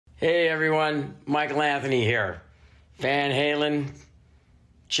Hey everyone, Michael Anthony here. Van Halen,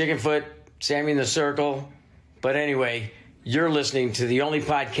 Chickenfoot, Sammy in the Circle. But anyway, you're listening to the only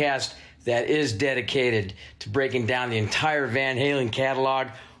podcast that is dedicated to breaking down the entire Van Halen catalog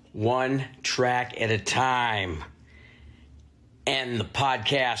one track at a time. And the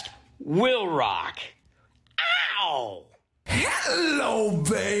podcast will rock. Ow! Hello,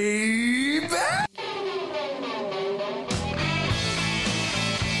 baby!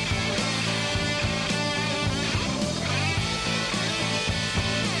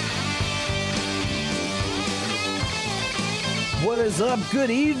 What is up? Good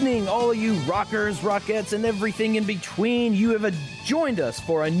evening, all of you rockers, rockettes, and everything in between. You have joined us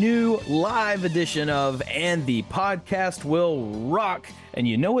for a new live edition of And the Podcast Will Rock. And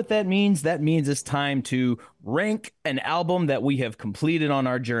you know what that means? That means it's time to rank an album that we have completed on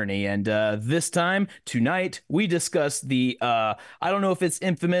our journey. And this time, tonight, we discuss the, I don't know if it's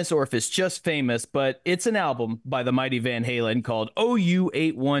infamous or if it's just famous, but it's an album by the mighty Van Halen called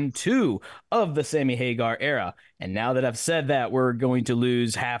OU812 of the Sammy Hagar era. And now that I've said that, we're going to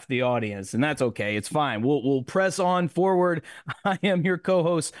lose half the audience, and that's okay. It's fine. We'll press on forward. I am your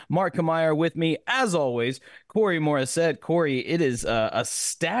co-host, Mark Kameyer. With me, as always, Corey Morissette. Corey, it is a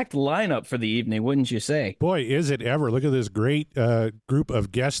stacked lineup for the evening, wouldn't you say? Boy, is it ever. Look at this great group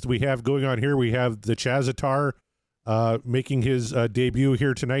of guests we have going on here. We have the Chazatar making his debut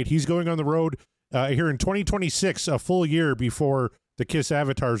here tonight. He's going on the road here in 2026, a full year before the Kiss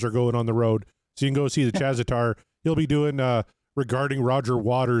Avatars are going on the road. So you can go see the Chazatar. He'll be doing Regarding Roger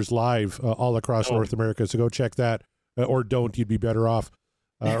Waters live all across North America. So go check that. Or don't. You'd be better off.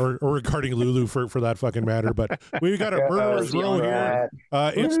 Or Regarding Lulu for that fucking matter. But we've got a murderer's row here.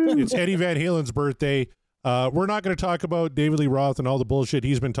 It's Eddie Van Halen's birthday. We're not going to talk about David Lee Roth and all the bullshit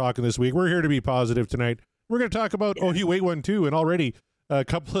he's been talking this week. We're here to be positive tonight. We're going to talk about OU812, and already a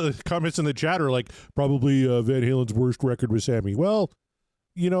couple of comments in the chat are like, probably Van Halen's worst record with Sammy. Well,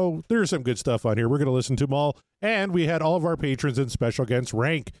 you know, there's some good stuff on here. We're going to listen to them all. And we had all of our patrons and special guests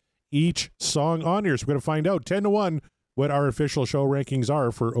rank each song on here. So we're going to find out 10-1 what our official show rankings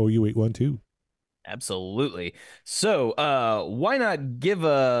are for OU812. Absolutely. So why not give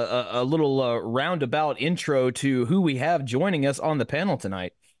a little roundabout intro to who we have joining us on the panel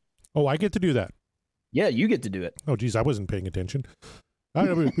tonight? Oh, I get to do that. Yeah, you get to do it. Oh, geez, I wasn't paying attention.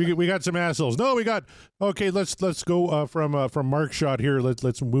 We got some assholes. No, we got okay. Let's go from Mark's shot here.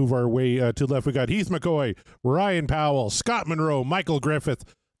 Let's move our way to the left. We got Heath McCoy, Ryan Powell, Scott Monroe, Michael Griffith,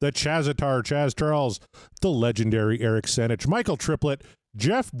 the Chazatar, Chaz Charles, the legendary Eric Senich, Michael Triplett,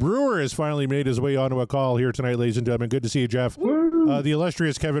 Jeff Brewer has finally made his way onto a call here tonight, ladies and gentlemen. Good to see you, Jeff. The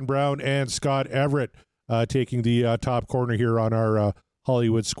illustrious Kevin Brown and Scott Everett taking the top corner here on our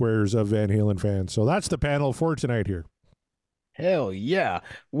Hollywood Squares of Van Halen fans. So that's the panel for tonight here. Hell yeah.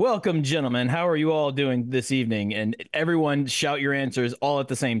 Welcome, gentlemen. How are you all doing this evening? And everyone shout your answers all at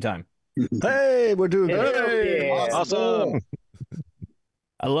the same time. Hey, we're doing good. Hey, awesome.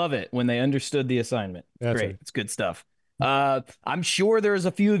 I love it when they understood the assignment. That's great. Right. It's good stuff. I'm sure there's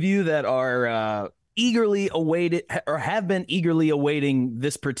a few of you that are eagerly awaited or have been eagerly awaiting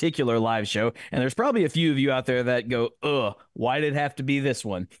this particular live show. And there's probably a few of you out there that go, why did it have to be this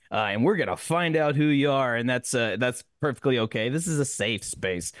one? And we're going to find out who you are. And that's perfectly okay. This is a safe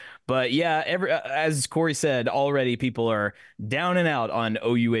space. But yeah, as Corey said, already people are down and out on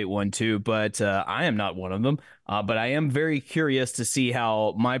OU812, but I am not one of them. But I am very curious to see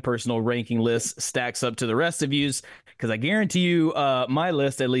how my personal ranking list stacks up to the rest of you's, because I guarantee you my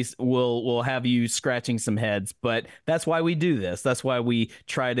list at least will have you scratching some heads. But that's why we do this. That's why we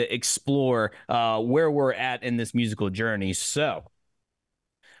try to explore where we're at in this musical journey. So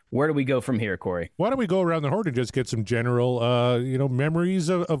where do we go from here, Corey? Why don't we go around the horn and just get some general, memories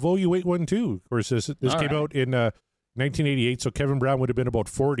of OU812? Of course, this came out in 1988, so Kevin Brown would have been about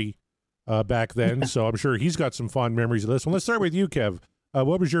 40 back then. So I'm sure he's got some fond memories of this one. Let's start with you, Kev.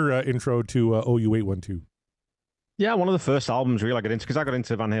 What was your intro to OU812? Yeah, one of the first albums really I got into, because I got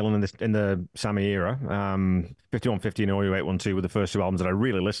into Van Halen in the Sammy era. 5150 and OU812 were the first two albums that I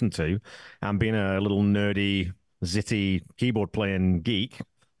really listened to. And being a little nerdy, zitty keyboard playing geek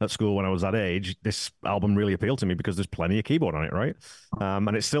at school when I was that age, this album really appealed to me because there's plenty of keyboard on it, right?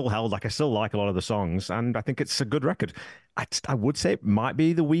 And it still held, I still like a lot of the songs, and I think it's a good record. I would say it might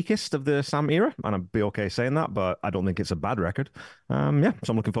be the weakest of the Sam era, and I'd be okay saying that, but I don't think it's a bad record. So I'm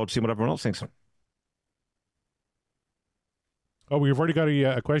looking forward to seeing what everyone else thinks. Oh, we've already got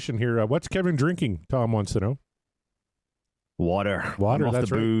a question here. What's Kevin drinking? Tom wants to know. Water. I'm off the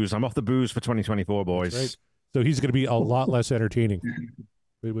booze. I'm off the booze for 2024, boys. Right. So he's going to be a lot less entertaining.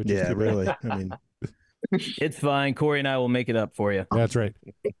 Yeah, really. I mean, It's fine. Corey and I will make it up for you. That's right.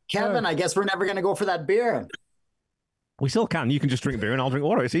 Kevin, I guess we're never going to go for that beer. We still can. You can just drink beer and I'll drink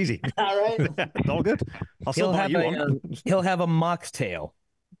water. It's easy. All right. It's all good. I'll still buy you one. He'll have a mocktail.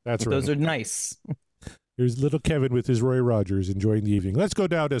 That's right. Those are nice. Here's little Kevin with his Roy Rogers enjoying the evening. Let's go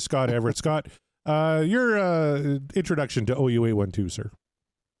down to Scott Everett. Scott, your introduction to OU812, sir.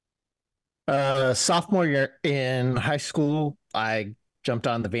 Sophomore year in high school, I jumped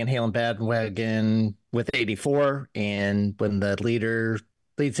on the Van Halen bandwagon with 84, and when the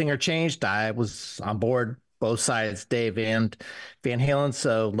lead singer changed, I was on board both sides, Dave and Van Halen.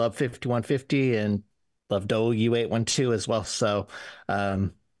 So love 5150 and loved OU812 as well. So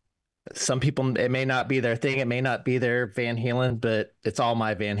some people, it may not be their thing, it may not be their Van Halen, but it's all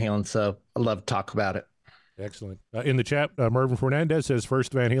my Van Halen. So I love to talk about it. Excellent. In the chat, Marvin Fernandez says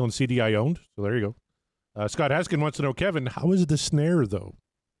first Van Halen CD I owned. So there you go. Scott Haskin wants to know, Kevin, how is the snare though?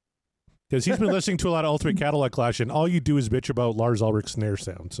 Because he's been listening to a lot of Ultimate Cadillac Clash, and all you do is bitch about Lars Ulrich's snare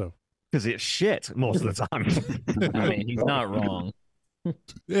sound. So because it's shit most of the time. I mean, he's not wrong.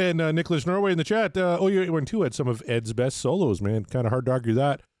 And Nicholas Norway in the chat, OU812 had some of Ed's best solos, man. Kind of hard to argue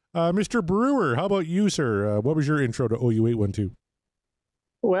that. Mr. Brewer, how about you, sir? What was your intro to OU812?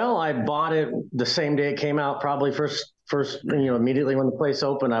 Well, I bought it the same day it came out, probably first, immediately when the place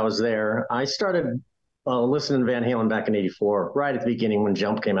opened, I was there. I started listening to Van Halen back in 84, right at the beginning when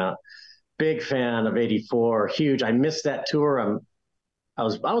Jump came out. Big fan of 84, huge. I missed that tour. I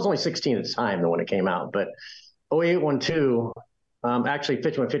was only 16 at the time when it came out, but 0812, actually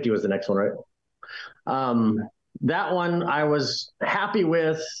 5150 was the next one, right? That one I was happy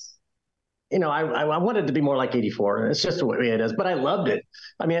with. I wanted to be more like 84. It's just the way it is, but I loved it.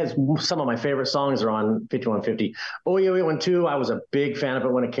 I mean, some of my favorite songs are on 5150. OU812, I was a big fan of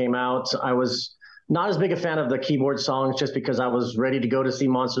it when it came out. I was not as big a fan of the keyboard songs just because I was ready to go to see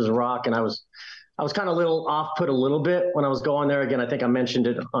Monsters of Rock, and I was kind of off-put a little bit when I was going there. Again, I think I mentioned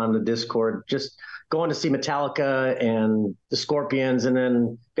it on the Discord, just going to see Metallica and the Scorpions, and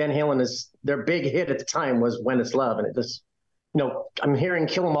then Van Halen their big hit at the time was When It's Love, and it just, I'm hearing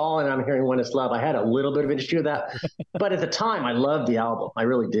Kill 'Em All and I'm hearing When It's Love. I had a little bit of an issue with that, but at the time I loved the album. I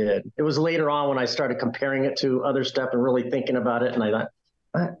really did. It was later on when I started comparing it to other stuff and really thinking about it, and I thought,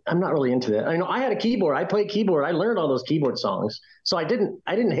 I'm not really into that. I had a keyboard. I played keyboard. I learned all those keyboard songs, so I didn't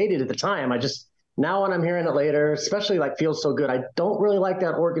hate it at the time. Now when I'm hearing it later, especially like Feels So Good, I don't really like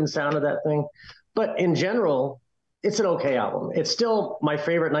that organ sound of that thing. But in general, it's an okay album. It's still my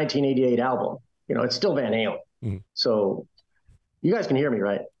favorite 1988 album. It's still Van Halen. Mm-hmm. So you guys can hear me,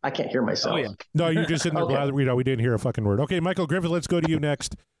 right? I can't hear myself. Oh, yeah. No, you're just sitting there. Okay. We didn't hear a fucking word. Okay, Michael Griffith, let's go to you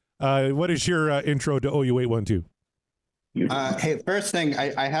next. What is your intro to OU812? Hey, first thing,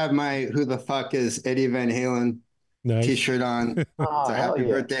 I have my Who the Fuck is Eddie Van Halen t-shirt on. So happy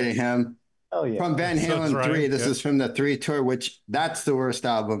birthday to him. Oh, yeah. From Van Halen 3. This is from the 3 tour, which that's the worst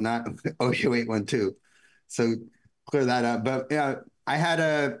album, not OU812. So clear that up. But yeah, I had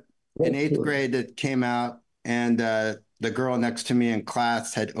an 8th grade that came out, and the girl next to me in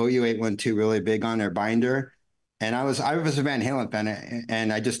class had OU812 really big on their binder. And I was a Van Halen fan,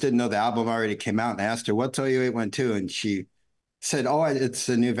 and I just didn't know the album already came out. And I asked her, what's OU812? And she said, it's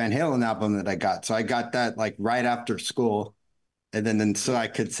a new Van Halen album that I got. So I got that like right after school. And then so I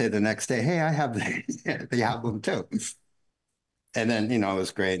could say the next day, hey, I have the album too. And then, it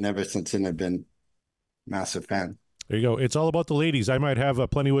was great. And ever since then, I've been a massive fan. There you go. It's all about the ladies. I might have a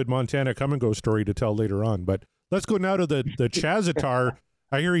Plentywood, Montana come and go story to tell later on. But let's go now to the Chazatar.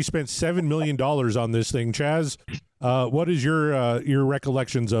 I hear he spent $7 million on this thing. Chaz, what is your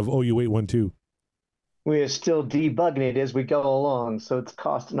recollections of OU812? We are still debugging it as we go along, so it's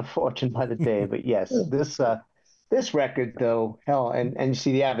costing a fortune by the day. But yes, this record, though, hell, and you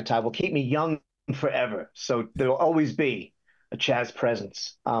see the avatar, will keep me young forever. So there will always be a Chaz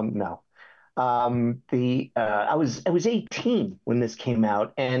presence. I was 18 when this came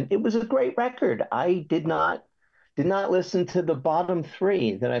out, and it was a great record. I did not listen to the bottom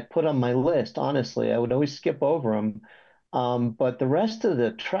 3 that I put on my list. Honestly, I would always skip over them. But the rest of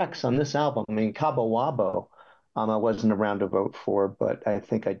the tracks on this album, I mean, Cabo Wabo, I wasn't around to vote for, but I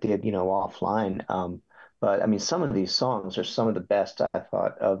think I did, offline. But I mean, some of these songs are some of the best I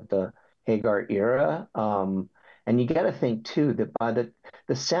thought of the Hagar era. And you got to think too that by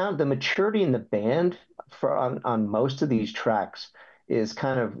the sound, the maturity in the band on most of these tracks is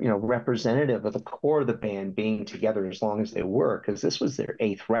kind of representative of the core of the band being together as long as they were, because this was their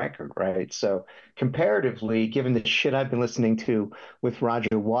 8th record, right? So comparatively, given the shit I've been listening to with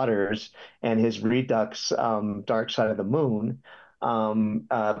Roger Waters and his Redux Dark Side of the Moon,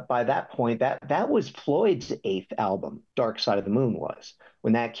 By that point, that was Floyd's eighth album. Dark Side of the Moon was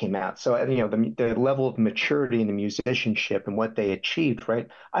when that came out. So the level of maturity in the musicianship and what they achieved, right?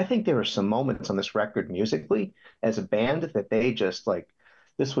 I think there were some moments on this record musically as a band that they just like.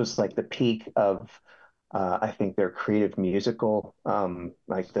 This was like the peak of, I think, their creative musical,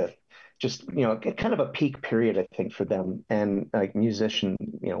 like the just kind of a peak period, I think, for them and like musician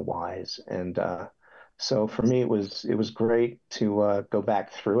wise. And so for me, it was great to go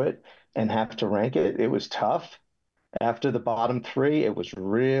back through it and have to rank it. It was tough. After the bottom three, it was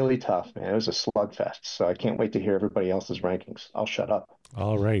really tough, man. It was a slugfest. So I can't wait to hear everybody else's rankings. I'll shut up.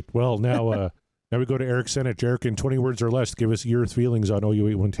 All right. Well, now now we go to Eric Senich. Eric, in 20 words or less, give us your feelings on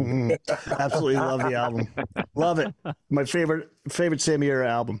OU812. Absolutely love the album. Love it. My favorite Sammy era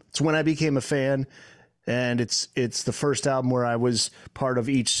album. It's when I became a fan, and it's the first album where I was part of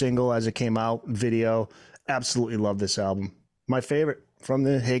each single as it came out, video. Absolutely love this album. My favorite from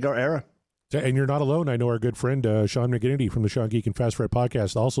the Hagar era. And you're not alone. I know our good friend Sean McGinnity from the Sean Geek and Fast Fred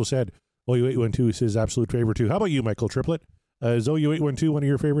podcast also said OU812 is his absolute favorite too. How about you, Michael Triplett? Is OU812 one of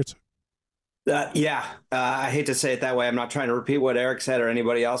your favorites? I hate to say it that way. I'm not trying to repeat what Eric said or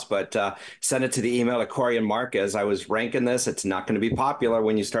anybody else, but send it to the email to Corey and Mark as I was ranking this. It's not going to be popular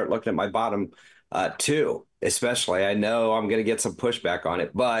when you start looking at my bottom two, especially. I know I'm going to get some pushback on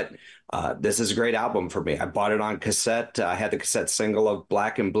it, but this is a great album for me. I bought it on cassette. I had the cassette single of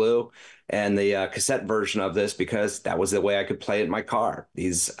Black and Blue and the cassette version of this because that was the way I could play it in my car.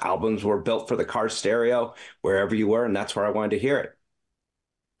 These albums were built for the car stereo, wherever you were, and that's where I wanted to hear it.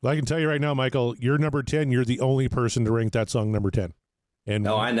 Well, I can tell you right now, Michael, you're number 10. You're the only person to rank that song number 10. And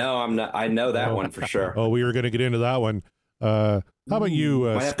no, I know. I know that one for sure. Oh, we were going to get into that one. How about you,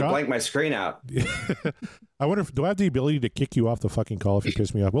 I have Scott? to blank my screen out. I wonder do I have the ability to kick you off the fucking call if you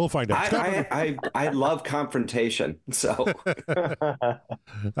piss me off? We'll find out. I love confrontation. So,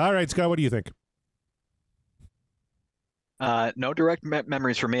 all right, Scott, what do you think? No direct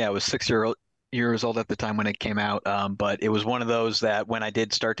memories for me. I was 6 years old at the time when it came out, but it was one of those that when I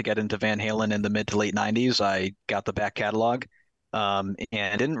did start to get into Van Halen in the mid to late 90s, I got the back catalog and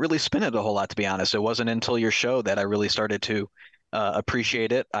didn't really spin it a whole lot, to be honest. It wasn't until your show that I really started to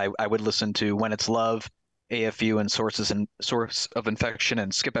appreciate it. I would listen to When It's Love, AFU, and Source of Infection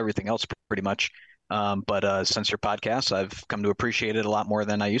and skip everything else pretty much. But since your podcast, I've come to appreciate it a lot more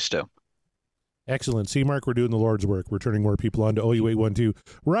than I used to. Excellent. See, Mark, we're doing the Lord's work. We're turning more people on to OU812.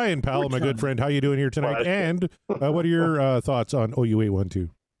 Ryan Powell, my good friend, how you doing here tonight? And what are your thoughts on OU812?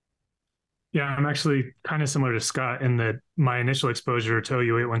 Yeah, I'm actually kind of similar to Scott in that my initial exposure to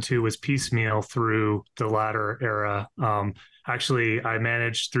OU812 was piecemeal through the latter era. Actually, I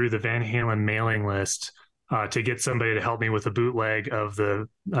managed through the Van Halen mailing list to get somebody to help me with a bootleg of the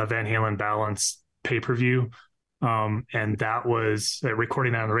Van Halen Balance pay-per-view. And that was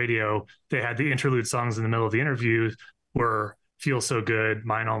recording that on the radio. They had the interlude songs in the middle of the interview were Feel So Good,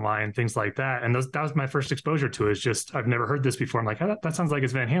 Mine All Mine, things like that. And that was my first exposure to it. It's just, I've never heard this before. I'm like, that sounds like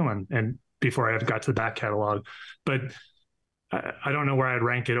it's Van Halen. And before I got to the back catalog, but I don't know where I'd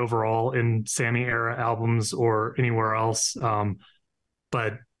rank it overall in Sammy era albums or anywhere else.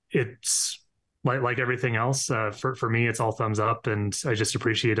 But it's like everything else, for me, it's all thumbs up, and I just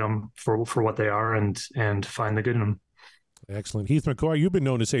appreciate them for what they are and find the good in them. Excellent. Heath McCoy, you've been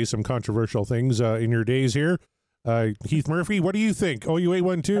known to say some controversial things in your days here. Heath Murphy, what do you think?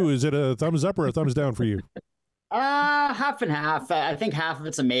 OU812, is it a thumbs up or a thumbs down for you? Half and half. I think half of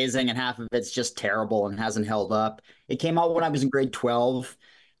it's amazing and half of it's just terrible and hasn't held up. It came out when I was in grade 12.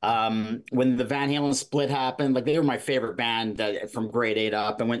 When the Van Halen split happened, like they were my favorite band from grade 8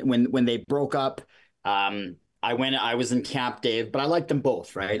 up. And when they broke up, I was in Camp Dave, but I liked them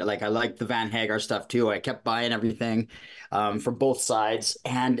both, right? Like I liked the Van Hagar stuff too. I kept buying everything from both sides.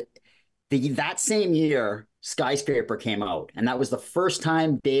 And that same year, Skyscraper came out, and that was the first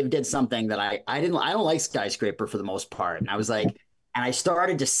time Dave did something that I don't like Skyscraper for the most part. And I was like, and I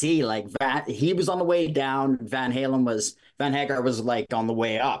started to see like he was on the way down, Van Hagar was like on the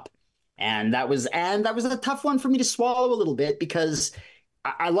way up. And that was a tough one for me to swallow a little bit because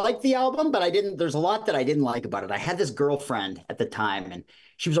I liked the album, but there's a lot that I didn't like about it. I had this girlfriend at the time, and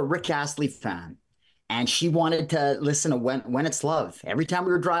she was a Rick Astley fan. And she wanted to listen to When It's Love. Every time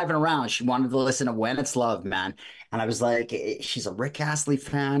we were driving around, she wanted to listen to When It's Love, man. And I was like, she's a Rick Astley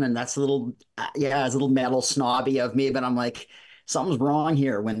fan, and that's a little metal snobby of me. But I'm like, something's wrong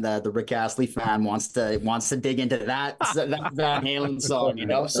here when the Rick Astley fan wants to dig into that Van Halen song, you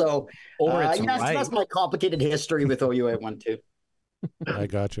know. So, that's my complicated history with OU812. I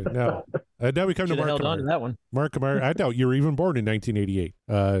got you. Now we come to Mark. Held on to that one. Mark Kamar. I doubt you were even born in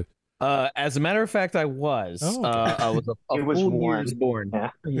 1988. As a matter of fact, I was. Oh, okay. I was a full years born.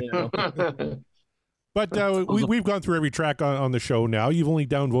 Yeah. You know? But we've gone through every track on the show now. You've only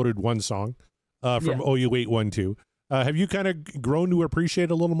downvoted one song from OU812. Have you kind of grown to appreciate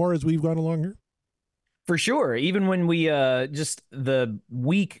it a little more as we've gone along here? For sure. Even when we just the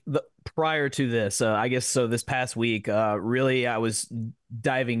week prior to this, I guess so this past week, really I was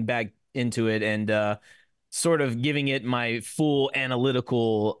diving back into it and sort of giving it my full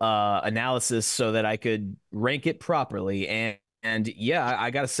analytical analysis so that I could rank it properly. And yeah,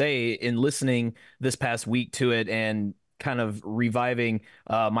 I got to say, in listening this past week to it and kind of reviving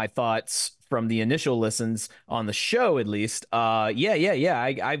my thoughts from the initial listens on the show, at least, I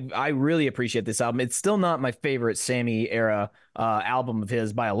really appreciate this album. It's still not my favorite Sammy era album of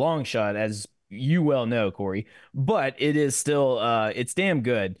his by a long shot, as you well know, Corey, but it is still it's damn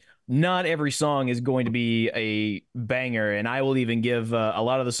good. Not every song is going to be a banger, and I will even give a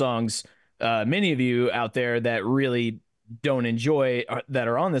lot of the songs many of you out there that really don't enjoy that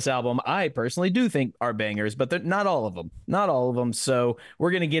are on this album, I personally do think are bangers, but they're not all of them. So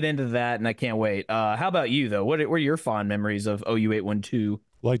we're going to get into that, and I can't wait. How about you, though? What are your fond memories of OU812?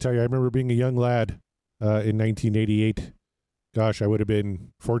 Well, I tell you, I remember being a young lad in 1988. Gosh, I would have been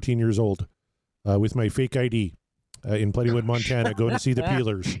 14 years old with my fake ID in Plentywood, Montana, going to see the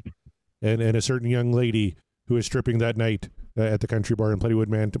Peelers, and a certain young lady who was stripping that night at the country bar in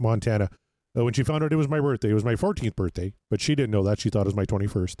Plentywood, Montana. When she found out it was my birthday, it was my 14th birthday, but she didn't know that. She thought it was my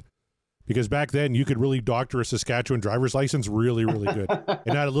 21st. Because back then, you could really doctor a Saskatchewan driver's license really, really good.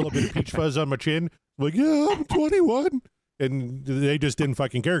 And I had a little bit of peach fuzz on my chin. Like, yeah, I'm 21. And they just didn't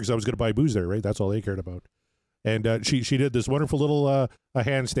fucking care because I was going to buy booze there, right? That's all they cared about. And she did this wonderful little a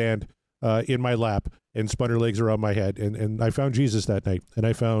handstand in my lap and spun her legs around my head. And I found Jesus that night. And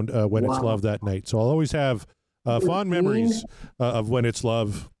I found When It's Love that night. So I'll always have fond memories of When It's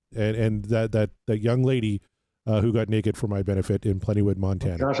Love and that young lady who got naked for my benefit in Plentywood,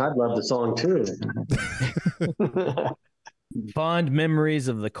 Montana. Gosh, I'd love the song too. Fond memories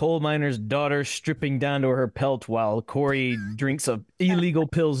of the coal miner's daughter stripping down to her pelt while Corey drinks a illegal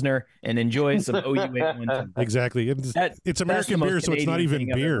Pilsner and enjoys some OU812. Exactly. It's American beer, so it's not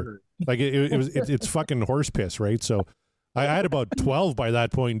even beer. Like it's fucking horse piss, right? So I had about 12 by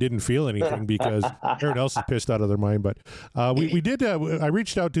that point and didn't feel anything because everyone else is pissed out of their mind. But we did. I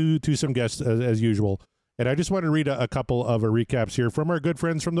reached out to some guests as usual, and I just want to read a couple of recaps here from our good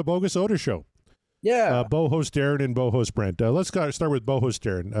friends from the Bogus Oda Show. Yeah. Bo host Darren and Bo host Brent. Let's start with Bo host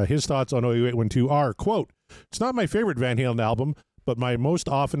Darren. His thoughts on OU812 are, quote, "It's not my favorite Van Halen album, but my most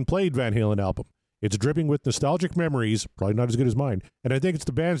often played Van Halen album. It's dripping with nostalgic memories, probably not as good as mine, and I think it's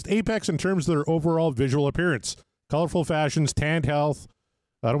the band's apex in terms of their overall visual appearance. Colorful fashions, tanned health,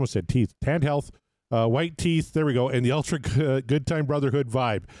 I almost said teeth, tanned health, white teeth, there we go, and the ultra good time brotherhood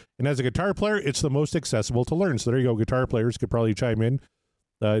vibe. And as a guitar player, it's the most accessible to learn." So there you go, guitar players could probably chime in.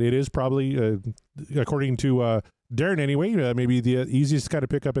 It is probably, according to Darren anyway, maybe the easiest to kind of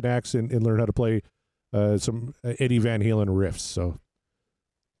pick up an axe and learn how to play some Eddie Van Halen riffs. So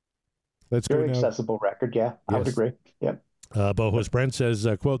let's Very go now. accessible record, yeah. I would agree. Yep. Boho's Brent says,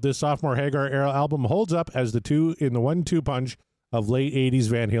 quote, "This sophomore Hagar era album holds up as the two in the 1-2 punch of late 80s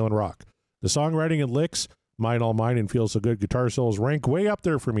Van Halen rock. The songwriting and licks, Mine All Mine and Feel So Good guitar solos rank way up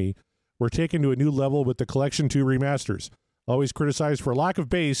there for me. We're taken to a new level with the Collection 2 remasters. Always criticized for lack of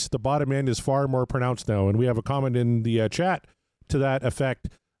bass, the bottom end is far more pronounced now." And we have a comment in the chat to that effect.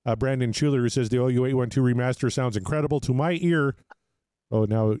 Brandon Schuler, who says the OU812 remaster sounds incredible to my ear. Oh,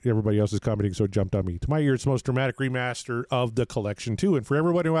 now everybody else is commenting, so it jumped on me. To my ear, it's the most dramatic remaster of the Collection 2. And for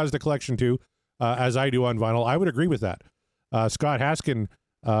everyone who has the Collection 2, as I do on vinyl, I would agree with that. Scott Haskin,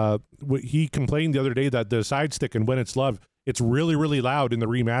 he complained the other day that the side stick in When It's Love, it's really, really loud in the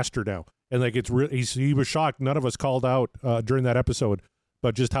remaster now. And like he was shocked. None of us called out during that episode,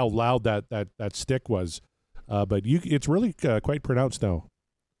 but just how loud that stick was. But it's really quite pronounced now.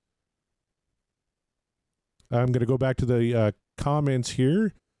 I'm going to go back to the comments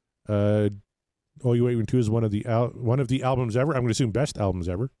here. OU812 is one of the albums ever. I'm going to assume best albums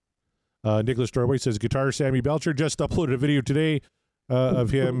ever. Nicholas Dorway says, "Guitar Sammy Belcher just uploaded a video today of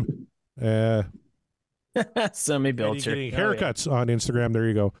him." Sammy Belcher getting haircuts on Instagram. There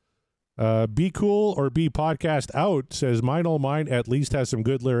you go. Be Cool or Be Podcast Out says, "Mine All Mine at least has some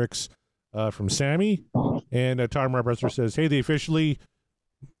good lyrics," from Sammy. And Tom Arbuther says, "Hey, they officially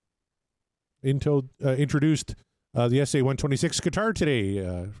introduced the SA-126 guitar today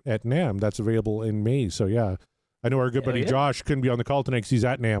at NAMM. That's available in May." So yeah, I know our good buddy Josh couldn't be on the call tonight because he's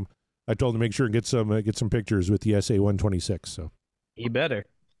at NAMM. I told him to make sure and get some pictures with the SA-126. So he better.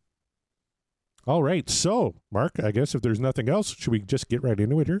 All right, so Mark, I guess if there's nothing else, should we just get right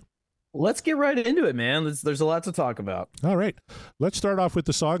into it here? Let's get right into it, man. There's a lot to talk about. All right. Let's start off with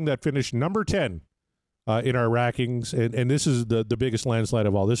the song that finished number 10 in our rankings. And this is the biggest landslide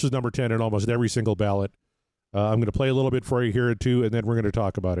of all. This is number 10 in almost every single ballot. I'm going to play a little bit for you here, too, and then we're going to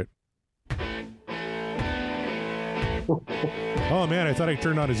talk about it. Oh, man, I thought I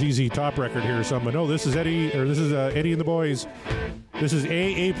turned on a ZZ Top record here or something. No, this is Eddie and the Boys. This is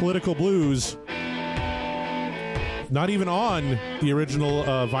Apolitical Blues. Not even on the original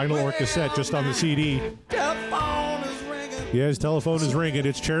vinyl or cassette, just on the CD. Telephone is ringing. Yeah, his telephone is ringing.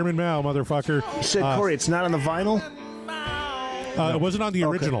 It's Chairman Mao, motherfucker. You said, Corey, it's not on the vinyl? It wasn't on the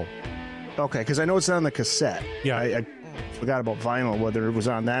original. Okay, because I know it's not on the cassette. Yeah. I forgot about vinyl, whether it was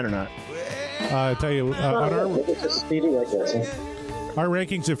on that or not. I tell you, on our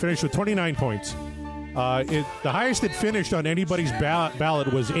rankings, it finished with 29 points. The highest it finished on anybody's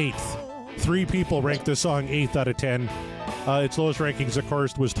ballot was 8th. 3 people ranked this song 8th out of 10. Its lowest rankings, of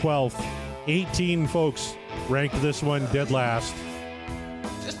course, was 12th. 18 folks ranked this one dead last.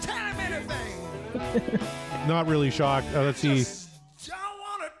 Just tell him anything. Not really shocked. Let's see.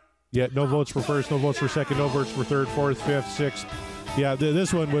 Yeah, no votes for first, no votes for second, no votes for third, fourth, fifth, sixth. Yeah,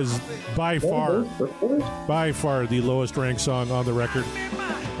 this one was by far the lowest ranked song on the record.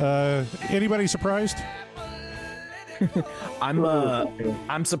 Anybody surprised?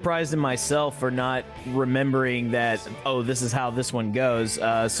 I'm surprised in myself for not remembering that, this is how this one goes.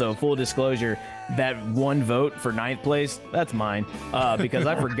 So full disclosure, that one vote for 9th place, that's mine. Because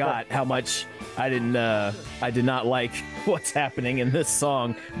I forgot how much I did not like what's happening in this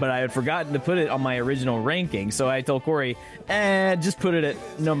song, but I had forgotten to put it on my original ranking. So I told Corey, just put it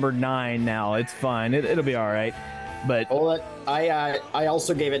at number 9 now. It's fine. It'll be all right. But I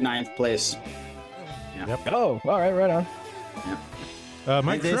also gave it 9th place. Yeah. Yep. Oh, all right, right on. Yeah.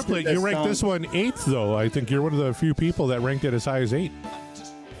 Mike Triplett, you ranked this one 8th, though. I think you're one of the few people that ranked it as high as 8.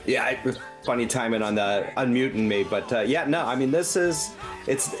 Yeah, funny timing on the unmuting me, but I mean,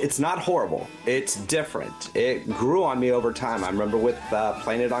 it's not horrible. It's different. It grew on me over time. I remember with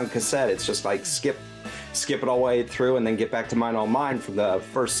playing it on cassette, it's just like skip it all the way through and then get back to Mine All Mine from the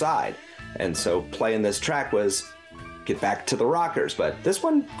first side. And so playing this track was get back to the rockers, but this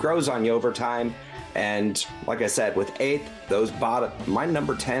one grows on you over time. And like I said, with 8th, those bottom, my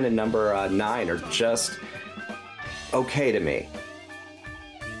number 10 and number 9 are just okay to me.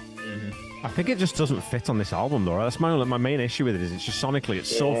 I think it just doesn't fit on this album, though. That's my main issue with it. Is it's just sonically,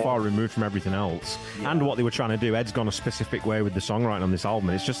 it's so far removed from everything else, and what they were trying to do. Ed's gone a specific way with the songwriting on this album,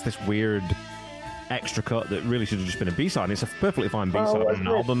 and it's just this weird extra cut that really should have just been a B-side. And it's a perfectly fine B-side on an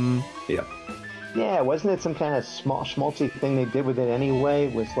album. Yeah, wasn't it some kind of schmaltzy thing they did with it anyway?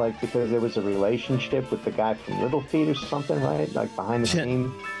 It was like because there was a relationship with the guy from Little Feat or something, right? Like behind the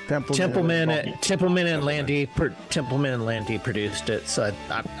scenes. Templeman and Landy produced it, so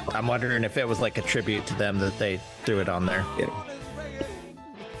I'm wondering if it was like a tribute to them that they threw it on there. Yeah.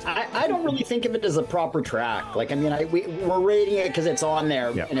 I don't really think of it as a proper track. Like, I mean, we're rating it because it's on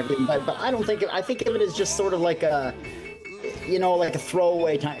there and everything, but I don't think I think of it as just sort of like a, like a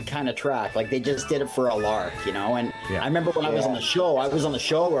throwaway kind of track. Like they just did it for a lark, And I remember when I was on the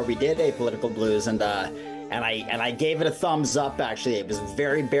show where we did Apolitical Blues, and I gave it a thumbs up. Actually, it was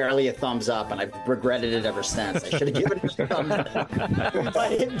very barely a thumbs up, and I've regretted it ever since. I should have given it a thumbs up,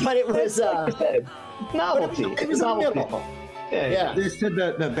 but it was novelty. It was a middle. Yeah. They said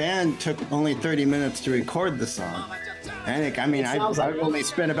that the band took only 30 minutes to record the song. I've only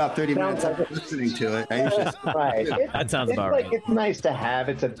spent about 30 minutes listening to it. Right. That sounds about right. It's nice to have.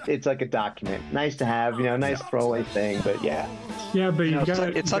 It's like a document. Nice to have, nice throwaway thing, but yeah. Yeah, but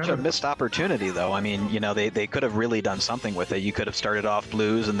it's such a missed opportunity, though. I mean, they could have really done something with it. You could have started off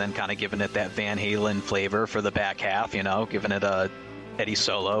blues and then kind of given it that Van Halen flavor for the back half, given it a Eddie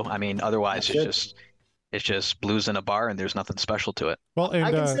solo. I mean, otherwise it's just blues in a bar and there's nothing special to it. Well, and,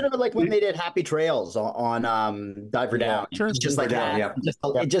 I consider it like when they did Happy Trails on Diver Down. Sure. It's just like that.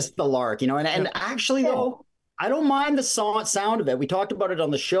 Just the lark, and actually though, I don't mind the sound of it. We talked about it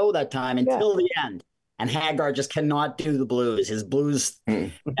on the show that time until the end. And Haggard just cannot do the blues. His blues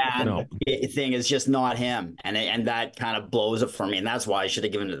thing is just not him, and that kind of blows it for me. And that's why I should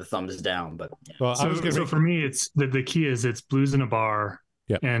have given it the thumbs down. But so for me, it's the key is it's blues in a bar,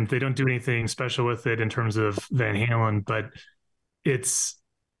 and they don't do anything special with it in terms of Van Halen, but it's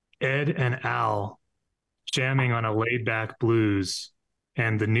Ed and Al jamming on a laid back blues,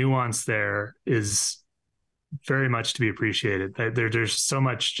 and the nuance there is very much to be appreciated. There's so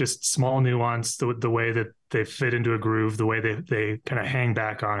much just small nuance, the way that they fit into a groove, the way they kind of hang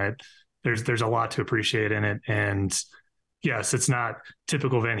back on it. There's a lot to appreciate in it. And yes, it's not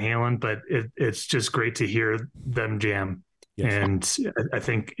typical Van Halen, but it's just great to hear them jam. Yes. And I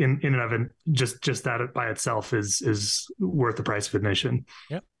think in and of it, just that by itself is worth the price of admission.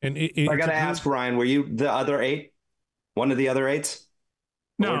 Yeah. And I got to ask, Ryan, were you the other 8? One of the other 8s?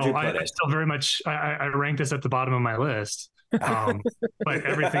 No, I still very much, I ranked this at the bottom of my list. But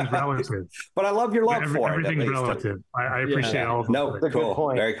everything's relative. But I love your love for it. Everything's relative. I appreciate all of them. No, cool.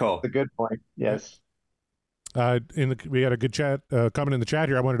 Point. Very cool. The good point. Yes. We had a good chat comment in the chat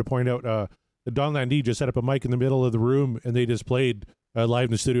here. I wanted to point out the Don Landee just set up a mic in the middle of the room, and they just played live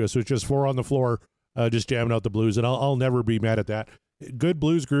in the studio. So it's just 4 on the floor, just jamming out the blues, and I'll never be mad at that. Good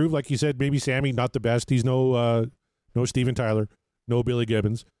blues groove, like you said. Maybe Sammy, not the best. He's no Steven Tyler, no Billy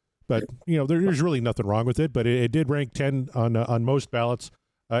Gibbons. But, there's really nothing wrong with it. But it did rank 10 on most ballots.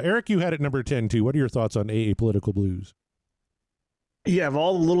 Eric, you had it number 10, too. What are your thoughts on Apolitical Blues? Yeah, of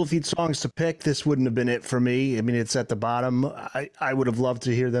all the Little Feat songs to pick, this wouldn't have been it for me. I mean, it's at the bottom. I would have loved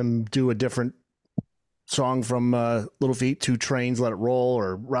to hear them do a different song from Little Feat, 2 Trains, Let It Roll,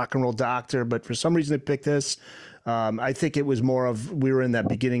 or Rock and Roll Doctor. But for some reason, they picked this. I think it was more of, we were in that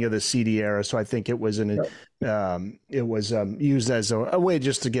beginning of the CD era, so I think it was used as a way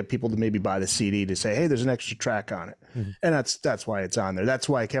just to get people to maybe buy the CD to say, hey, there's an extra track on it. Mm-hmm. And that's why it's on there. That's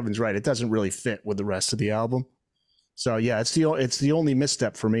why Kevin's right. It doesn't really fit with the rest of the album. So yeah, it's the only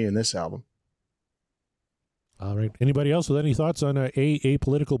misstep for me in this album. All right. Anybody else with any thoughts on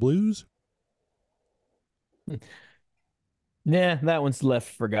Apolitical Blues? Yeah, that one's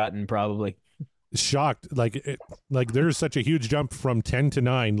left forgotten probably. Shocked, like there's such a huge jump from 10 to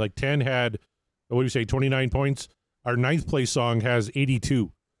 9. Like 10 had, what do you say, 29 points. Our 9th place song has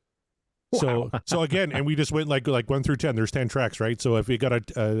 82. Wow. So again, and we just went like 1 through 10. There's 10 tracks, right? So if you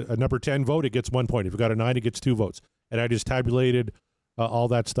got a number 10 vote, it gets 1 point. If you got a 9, it gets 2 votes. And I just tabulated all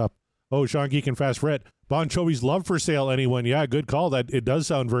that stuff. Oh, Sean Geek and Fast Fred, Bon Jovi's Love for Sale. Anyone? Yeah, good call. That it does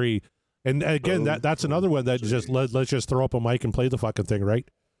sound very. And again, that's another one that just let's just throw up a mic and play the fucking thing, right?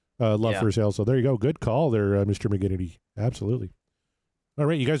 Love for Sale. So there you go. Good call there, Mr. McGinnity. Absolutely. All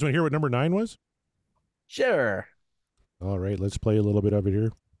right, you guys want to hear what number 9 was? Sure. All right, let's play a little bit of it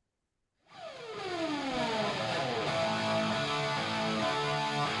here.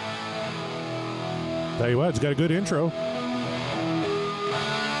 Tell you what, it's got a good intro.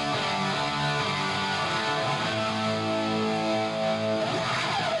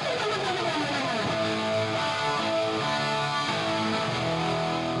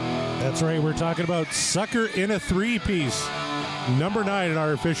 That's right, we're talking about Sucker in a 3-piece. Number 9 in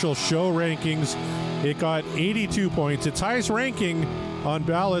our official show rankings. It got 82 points. Its highest ranking on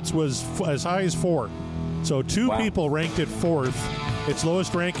ballots was as high as 4. So 2 people ranked it 4th. Its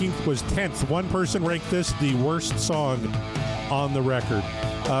lowest ranking was 10th. One person ranked this the worst song on the record.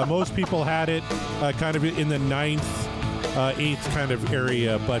 Most people had it kind of in the 9th, 8th kind of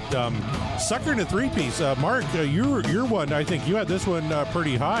area. But Sucker in a 3-piece. Mark, you're one. I think you had this one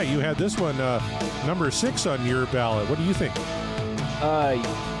pretty high. You had this one number 6 on your ballot. What do you think?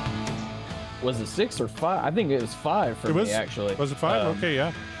 Was it 6 or 5? I think it was 5 for me, actually. Was it 5? Okay,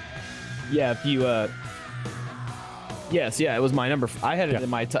 yeah. Yeah, if you... Yes, yeah, it was my number. I had it in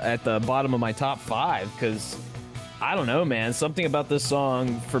my at the bottom of my top 5 because I don't know, man. Something about this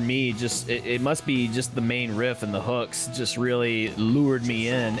song for me just it must be just the main riff and the hooks just really lured me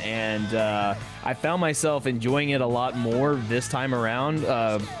in, and I found myself enjoying it a lot more this time around.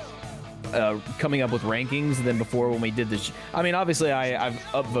 Coming up with rankings than before when we did this. I mean, obviously I've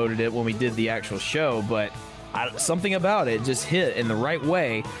upvoted it when we did the actual show, but something about it just hit in the right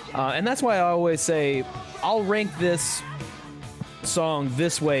way, and that's why I always say I'll rank this song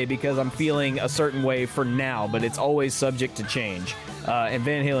this way because I'm feeling a certain way for now, but it's always subject to change. And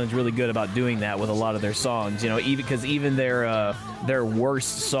Van Halen's really good about doing that with a lot of their songs. Even their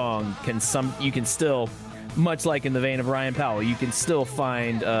worst song you can still, much like in the vein of Ryan Powell, you can still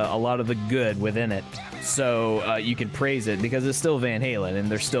find a lot of the good within it. So you can praise it because it's still Van Halen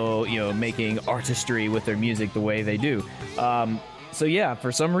and they're still making artistry with their music the way they do. So yeah,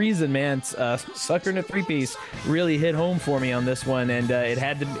 for some reason, man, Sucker in a 3-piece really hit home for me on this one, and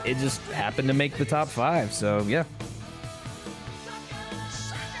it just happened to make the top 5. So yeah.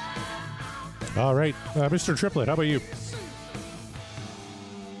 All right, Mr. Triplet, how about you?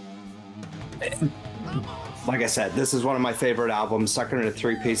 Like I said, this is one of my favorite albums. Sucker in a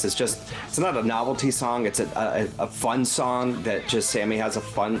 3-piece is it's not a novelty song. It's a fun song that just Sammy has a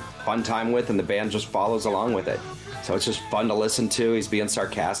fun time with, and the band just follows along with it. So it's just fun to listen to. He's being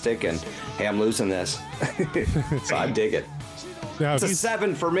sarcastic, and hey, I'm losing this. So I dig it. Now, it's a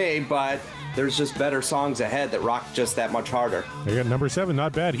 7 for me, but there's just better songs ahead that rock just that much harder. You got number 7,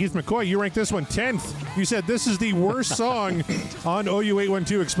 not bad. Heath McCoy, you ranked this one 10th. You said this is the worst song on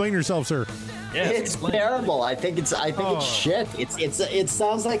OU812. Explain yourself, sir. It's terrible. I think it's shit.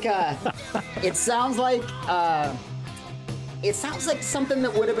 It sounds like something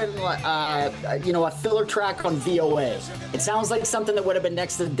that would have been a filler track on VOA. It sounds like something that would have been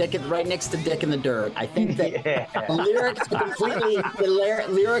right next to Dick in the Dirt. I think that the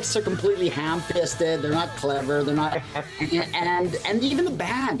lyrics are completely ham-fisted. They're not clever. They're not, and even the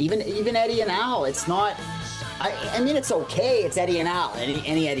band, even Eddie and Al, it's not. I mean, it's okay. It's Eddie and Al.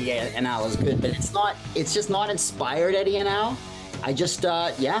 Any Eddie and Al is good, but it's not. It's just not inspired Eddie and Al. I just,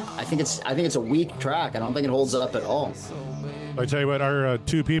 I think it's a weak track. I don't think it holds up at all. I tell you what, our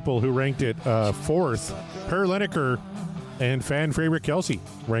two people who ranked it fourth, Per Lineker and fan favorite Kelsey,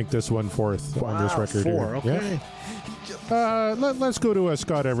 ranked this one fourth on this record. Four, okay. Yeah. Let's go to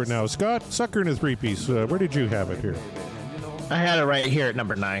Scott Everett now. Scott, Sucker in a Three-Piece. Where did you have it here? I had it right here at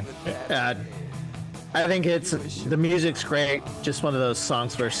number 9. I think the music's great. Just one of those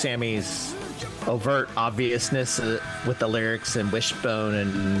songs where Sammy's overt obviousness with the lyrics and Wishbone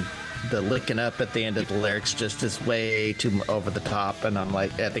and the licking up at the end of the lyrics just is way too over the top, and I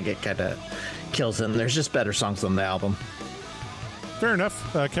think it kind of kills it. And there's just better songs on the album. Fair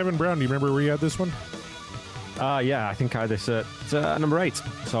enough. Kevin Brown, do you remember where you had this one? Yeah, I think I had this at number 8,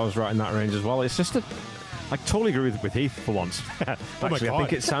 so I was right in that range as well. It's just I totally agree with Heath for once. Actually, I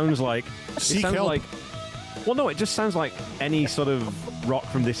think it sounds like well, no, it just sounds like any sort of rock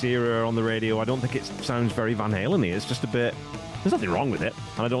from this era on the radio. I don't think it sounds very Van Halen-y. It's just a bit. There's nothing wrong with it,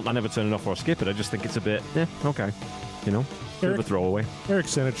 and I never turn it off or skip it. I just think it's a bit, okay, bit of a throwaway. Eric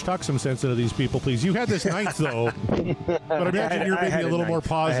Senich, talk some sense into these people, please. You had this 9th, though, but imagine you're maybe a little more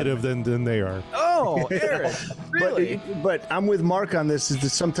positive than they are. Oh, Eric, really? But I'm with Mark on this. Is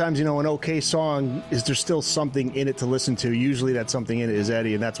that sometimes, an okay song, is there still something in it to listen to? Usually that something in it is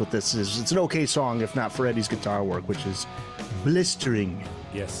Eddie, and that's what this is. It's an okay song, if not for Eddie's guitar work, which is blistering.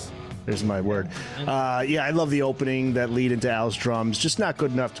 Yes. There's my word. I love the opening, that lead into Al's drums. Just not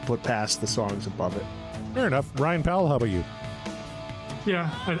good enough to put past the songs above it. Fair enough. Ryan Powell, how about you? Yeah,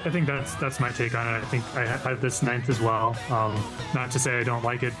 I think that's my take on it. I think I have this 9th as well. Not to say I don't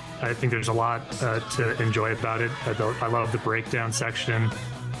like it. I think there's a lot to enjoy about it. I love the breakdown section.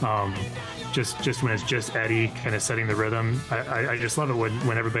 Just when it's just Eddie kind of setting the rhythm. I just love it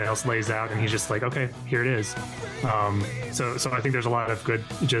when everybody else lays out and he's just like, okay, here it is. So I think there's a lot of good.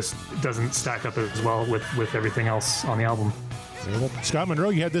 It just doesn't stack up as well with everything else on the album. Scott Monroe,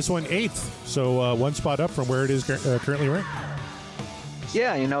 you had this one 8th, so one spot up from where it is currently ranked.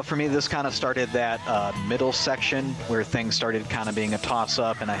 Yeah, for me, this kind of started that middle section where things started kind of being a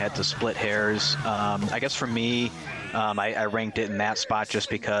toss-up, and I had to split hairs. I guess for me, I ranked it in that spot just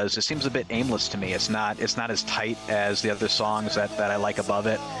because it seems a bit aimless to me. It's not as tight as the other songs that I like above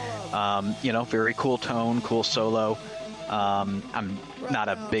it. Very cool tone, cool solo. I'm not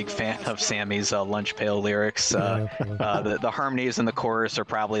a big fan of Sammy's lunch pail lyrics. The harmonies in the chorus are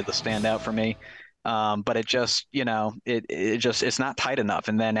probably the standout for me. But it just, it's not tight enough.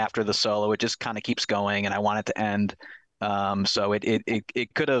 And then after the solo, it just kind of keeps going, and I want it to end. So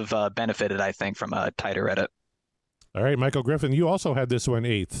it could have benefited, I think, from a tighter edit. All right, Michael Griffin, you also had this one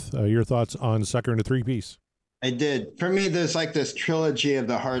 8th. Your thoughts on Sucker in a Three-Piece? I did. For me, there's like this trilogy of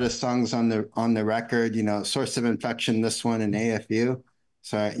the hardest songs on the record. Source of Infection, this one, and AFU.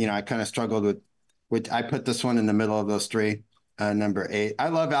 So I kind of struggled with. I put this one in the middle of those three. Number 8. I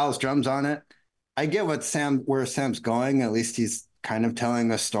love Al's drums on it. I get where Sam's going. At least he's kind of telling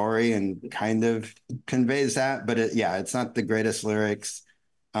a story and kind of conveys that. But it's not the greatest lyrics,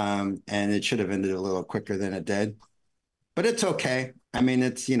 and it should have ended a little quicker than it did. But it's okay. I mean,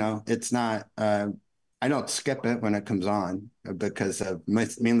 it's not. I don't skip it when it comes on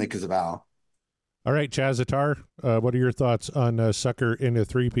mainly because of Al. All right, Chazatar, what are your thoughts on Sucker in a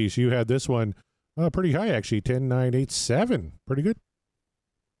Three-Piece? You had this one pretty high, actually, 10, 9, 8, 7. Pretty good.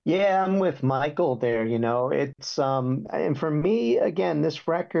 Yeah, I'm with Michael there. It's and for me, again, this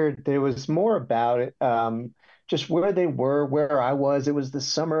record, there was more about it, just where they were, where I was. It was the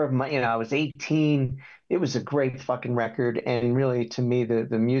summer of I was 18. It was a great fucking record, and really, to me,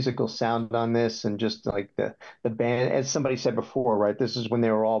 the musical sound on this, and just like the band, as somebody said before, right? This is when they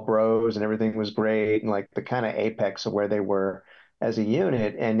were all bros and everything was great, and like the kind of apex of where they were as a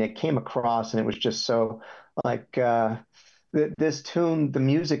unit, and it came across, and it was just so like. This tune, the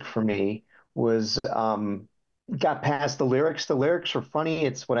music for me was got past the lyrics. The lyrics were funny.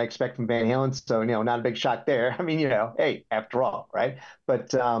 It's what I expect from Van Halen. So, not a big shock there. I mean, hey, after all, right? But,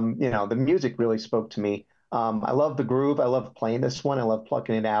 the music really spoke to me I love the groove. I love playing this one. I love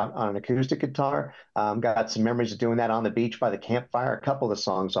plucking it out on an acoustic guitar. Got some memories of doing that on the beach by the campfire. A couple of the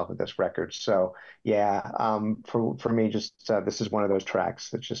songs off of this record. So yeah, for me, just this is one of those tracks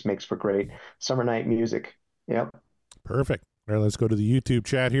that just makes for great summer night music. Yep. Perfect. All right, let's go to the YouTube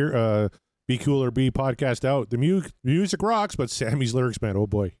chat here. Be Cool or Be podcast out. The music rocks, but Sammy's lyrics, man, oh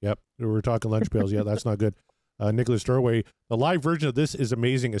boy. Yep, we're talking lunch pails. Yeah, that's not good. Nicholas Dorway, the live version of this is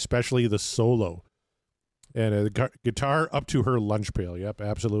amazing, especially the solo. And a guitar up to her lunch pail. Yep,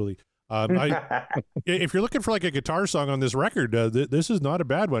 absolutely. If you're looking for like a guitar song on this record, this is not a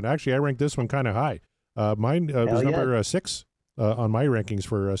bad one. Actually, I ranked this one kind of high. Mine was number 6 on my rankings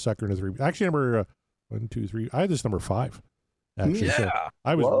for Sucker in a 3. Actually, number 1, 2, 3. I had this number 5. Actually, so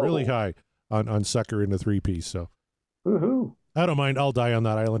I was really high on Sucker in a 3-piece. So woohoo. I don't mind. I'll die on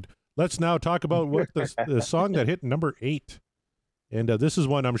that island. Let's now talk about what the song that hit number 8. And this is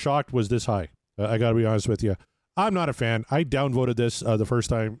one I'm shocked was this high. I got to be honest with you. I'm not a fan. I downvoted this the first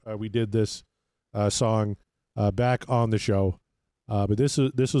time we did this song back on the show. But this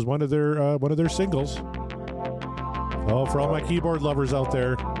is one of their singles. Oh, for all my keyboard lovers out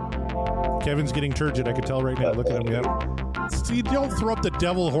there, Kevin's getting turgid. I can tell right now. Look at him. Yep. See, don't throw up the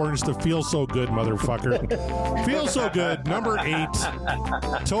devil horns to Feel So Good, motherfucker. Feel So Good, number 8.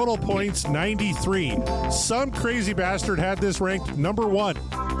 Total points, 93. Some crazy bastard had this ranked number 1.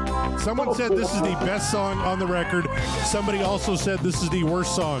 Someone said this is the best song on the record. Somebody also said this is the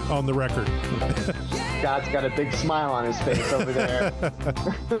worst song on the record. God's got a big smile on his face over there.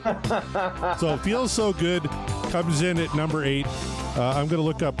 So Feel So Good comes in at number 8. I'm going to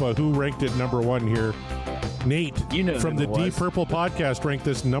look up who ranked it number 1 here. Nate from the Deep Purple podcast ranked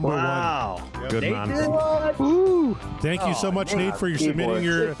this number 1. Wow. Good Nate man. Woo. Thank you so much, Nate, for your submitting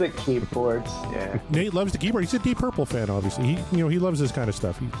your. It's the keyboards. Yeah. Nate loves the keyboard. He's a Deep Purple fan, obviously. He loves this kind of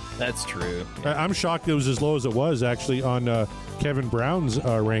stuff. That's true. I'm shocked it was as low as it was actually on Kevin Brown's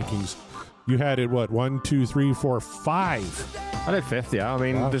rankings. You had it what 1, 2, 3, 4, 5. I did 5th, yeah. I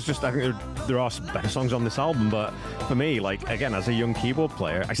mean, there's just I think there are some better songs on this album, but for me, like again, as a young keyboard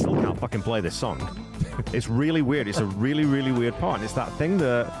player, I still can't fucking play this song. It's really weird. It's a really, really weird part. And it's that thing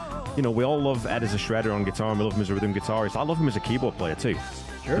that we all love Ed as a shredder on guitar, and we love him as a rhythm guitarist. I love him as a keyboard player too.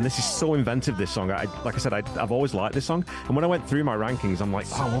 Sure. And this is so inventive, this song. Like I said, I've always liked this song. And when I went through my rankings, I'm like,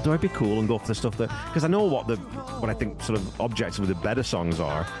 oh, well, do I be cool and go for the stuff that... Because I know what I think sort of objectively the better songs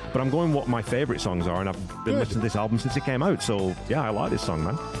are, but I'm going what my favourite songs are, and I've been listening to this album since it came out. So, yeah, I like this song,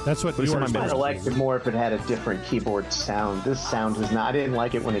 man. That's what you I might have liked it more if it had a different keyboard sound. This sound is not... I didn't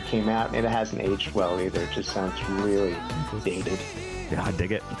like it when it came out, and it hasn't aged well either. It just sounds really dated. Yeah, I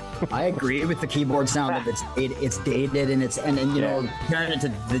dig it. I agree with the keyboard sound that it's dated and comparing it to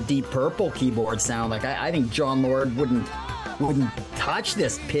the Deep Purple keyboard sound. Like I think John Lord wouldn't touch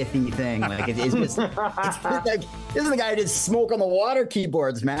this pithy thing. Like it's just it's like this is the guy who did Smoke on the Water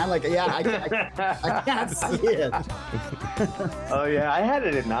keyboards, man. Like I can't see it. Oh yeah, I had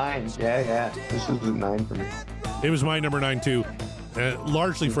it at 9. Yeah, this was at 9 for me. It was my number 9 too,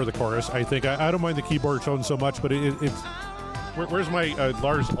 largely for the chorus. I think I don't mind the keyboard tone so much, but it's. Where's my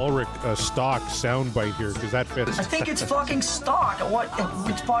Lars Ulrich stock soundbite here? Because that fits. I think it's fucking stock.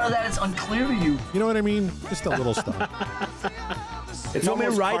 Which part of that is unclear to you? You know what I mean? Just a little stock. It's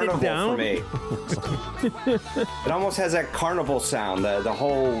almost write it down for me. It almost has that carnival sound, the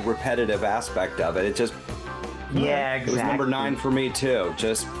whole repetitive aspect of it. It just exactly. It was number 9 for me too.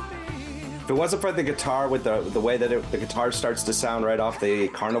 Just if it wasn't for the guitar with the way that the guitar starts to sound right off the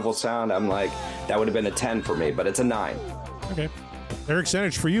carnival sound, I'm like that would have been a 10 for me, but it's a 9. Okay. Eric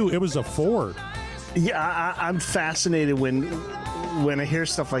Sanich, for you, it was a 4. Yeah, I'm fascinated when I hear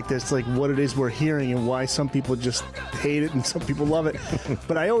stuff like this, like what it is we're hearing and why some people just hate it and some people love it.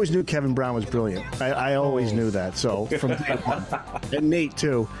 But I always knew Kevin Brown was brilliant. I always knew that. So from and Nate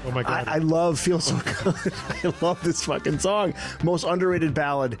too. Oh my God. I love Feel So Good. I love this fucking song. Most underrated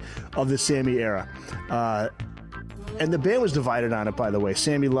ballad of the Sammy era. And the band was divided on it, by the way.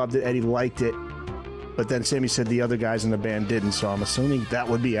 Sammy loved it, Eddie liked it. But then Sammy said the other guys in the band didn't, so I'm assuming that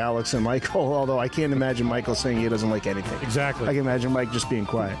would be Alex and Michael, although I can't imagine Michael saying he doesn't like anything. Exactly. I can imagine Mike just being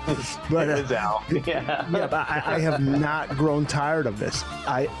quiet. But it's Al. Yeah. Yeah, but I have not grown tired of this.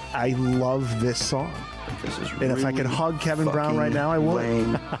 I love this song. This is and really if I could hug Kevin Brown right now, I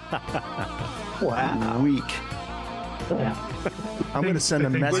would. Wow. Weak. I'm going to send a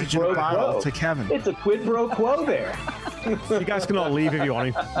message in a bottle to Kevin. It's a quid pro quo there. You guys can all leave if you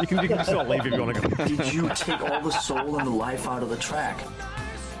want to. You can just all leave if you want to go. Did you take all the soul and the life out of the track?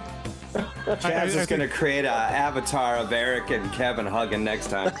 Chad's just going to create an avatar of Eric and Kevin hugging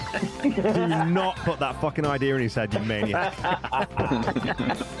next time. Do not put that fucking idea in his head, you maniac.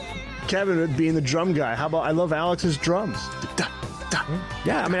 Kevin being the drum guy. How about I love Alex's drums?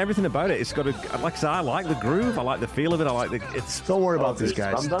 Yeah, I mean everything about it. It's got a like I said, I like the groove. I like the feel of it. I like the. It's. Don't worry about these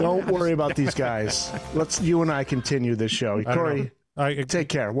guys. Don't worry about these guys. Let's you and I continue this show. Corey, take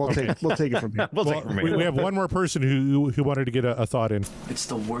care. We'll take it from here. Take it from here. We have one more person who wanted to get a thought in. It's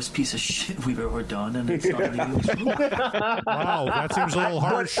the worst piece of shit we've ever done, and it's not even. Wow, that seems a little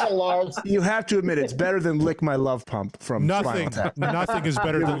harsh. You have to admit it's better than "Lick My Love Pump" from Nothing. Spinal Tap. Nothing is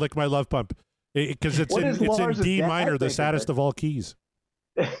better than "Lick My Love Pump" because it's in D minor, the saddest of all keys.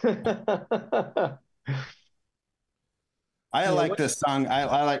 I like this song.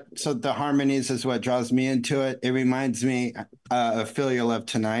 I like so the harmonies is what draws me into it. It reminds me of "Feel Your Love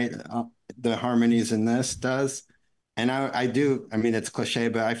Tonight." The harmonies in this does, and I do. I mean, it's cliche,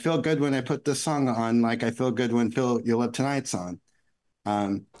 but I feel good when I put this song on. Like I feel good when "Feel Your Love Tonight's on."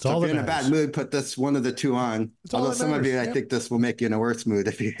 So if you're in a bad mood, put this one of the two on. Although some of you, I think this will make you in a worse mood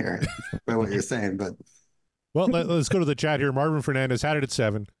if you hear it by what you're saying. But well, let's go to the chat here. Marvin Fernandez had it at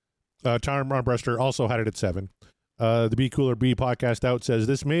 7. Tom Armbruster also had it at 7. The Be Cooler B podcast out says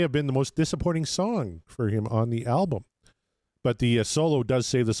this may have been the most disappointing song for him on the album, but the solo does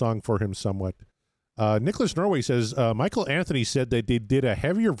save the song for him somewhat. Nicholas Norway says Michael Anthony said that they did a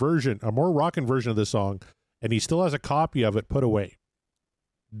heavier version, a more rockin' version of the song, and he still has a copy of it put away.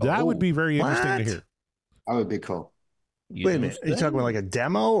 That would be very interesting to hear. That would be cool. Wait a minute. Are you talking about like a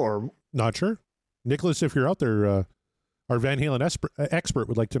demo or? Not sure. Nicholas, if you're out there, our Van Halen expert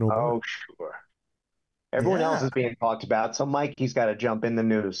would like to know more. Oh, sure. Everyone else is being talked about, so Mikey's got to jump in the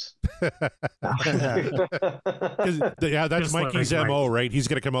news. That's Mikey's MO, right? He's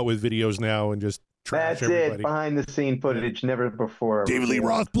going to come out with videos now and just trash everybody. It. Behind the scene footage, never before. David Lee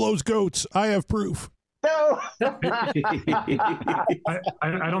Roth blows goats. I have proof. No. I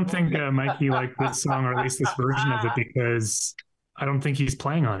don't think Mikey liked this song, or at least this version of it, because I don't think he's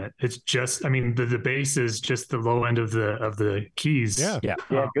playing on it. It's just, I mean, the bass is just the low end of the keys. Yeah.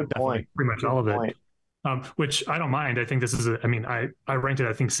 Good point. Pretty much all of it. Which I don't mind. I think this is I ranked it,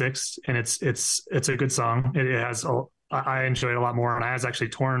 I think 6, and it's a good song. It has, I enjoy it a lot more, and I was actually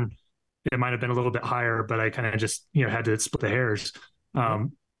torn. It might have been a little bit higher, but I kind of just, had to split the hairs.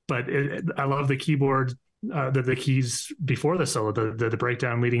 But I love the keyboard, the keys before the solo, the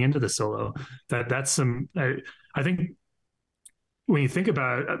breakdown leading into the solo. That's some, I think when you think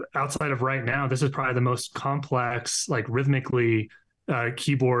about it, outside of Right Now, this is probably the most complex, like rhythmically,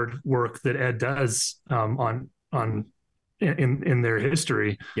 keyboard work that Ed does in their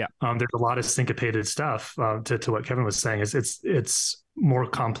history. Yeah, there's a lot of syncopated stuff. To what Kevin was saying, it's more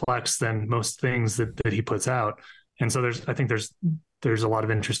complex than most things that he puts out, and so I think there's a lot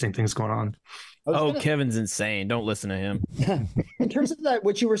of interesting things going on. Kevin's insane. Don't listen to him. In terms of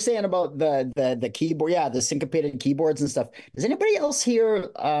what you were saying about the keyboard, the syncopated keyboards and stuff. Does anybody else hear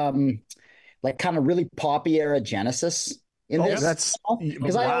like kind of really poppy era Genesis? That's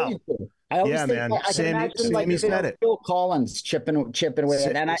because wow. I always think, man. I can imagine Sammy said it. Phil Collins chipping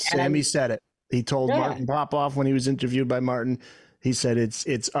away. Sammy said it. He told Martin Popoff when he was interviewed by Martin. He said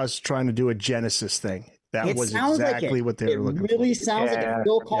it's us trying to do a Genesis thing. That was exactly what they were looking for. It really sounds like a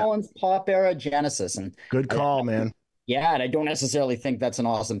Phil Collins pop era Genesis. And good call, man. Yeah, and I don't necessarily think that's an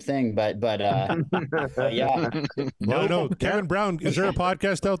awesome thing, but yeah. No. Kevin Brown, is there a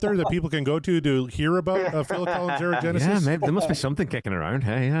podcast out there that people can go to hear about Phil Collins era Genesis? Yeah, maybe there must be something kicking around.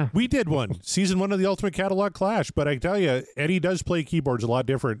 Hey, yeah. We did one, season 1 of the Ultimate Catalog Clash, but I tell you, Eddie does play keyboards a lot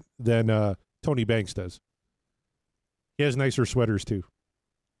different than Tony Banks does. He has nicer sweaters too.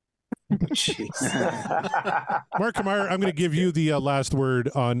 Mark Kamar, I'm going to give you the last word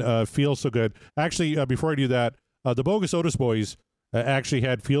on Feel So Good. Actually, before I do that, the Bogus Otis Boys actually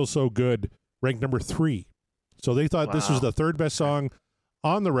had Feel So Good ranked number 3. So they thought this was the 3rd best song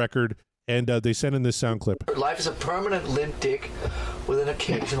on the record, and they sent in this sound clip. Life is a permanent limp dick with an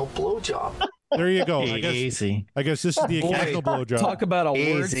occasional blowjob. There you go. Easy. I guess this is the occasional blowjob. Talk about a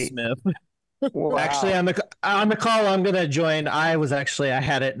wordsmith. Wow. Actually, on the call, I'm gonna join. I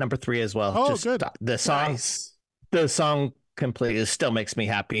had it number 3 as well. Oh, good. The song completely still makes me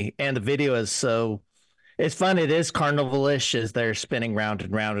happy, and the video is so. It's fun. It is carnival-ish as they're spinning round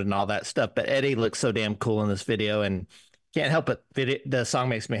and round and all that stuff. But Eddie looks so damn cool in this video, and can't help it. The song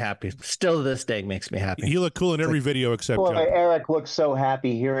makes me happy. Still to this day makes me happy. You look cool in every video except John. Eric looked so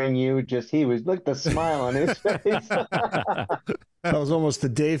happy hearing you. Look at the smile on his face. That was almost the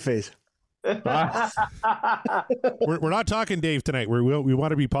Dave face. We're not talking Dave tonight. We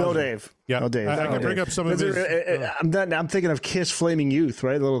want to be positive. No Dave. Yeah, no Dave. I can bring up some of his. I'm thinking of Kiss Flaming Youth,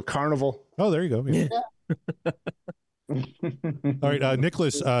 right? A little carnival. Oh, there you go. Yeah. All right,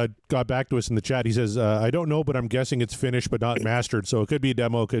 Nicholas got back to us in the chat. He says, I don't know, but I'm guessing it's finished but not mastered. So it could be a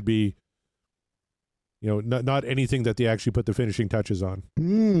demo, it could be, not anything that they actually put the finishing touches on.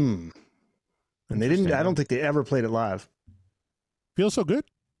 And they didn't, I don't think they ever played it live. Feels so good?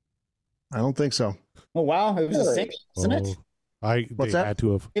 I don't think so. Oh, wow. It was a single, wasn't it? What's they that? had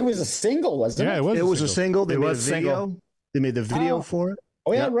to have. It was a single, wasn't it? Yeah, It was a single. They made a video. They made the video for it.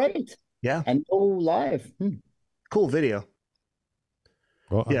 Oh, yeah, right. Yeah. And no live. Cool video.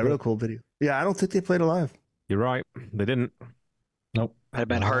 Well, yeah, real cool video. Yeah, I don't think they played it live. You're right. They didn't. Nope. It'd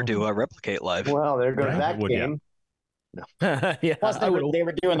been hard to replicate live. Well, there goes that game. Yeah. Plus, they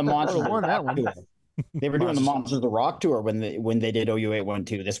were doing the Monsters of won that one. Rock tour. They were doing the Monsters of the Rock tour when they did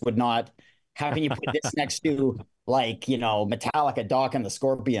OU812. This would not. How can you put this next to Metallica, Doc, and the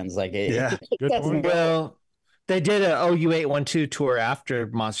Scorpions? Yeah. Good point. Well, they did a OU812 tour after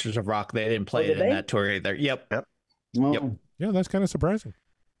Monsters of Rock. They didn't play it in that tour either. Yep. Yep. Yeah, that's kind of surprising.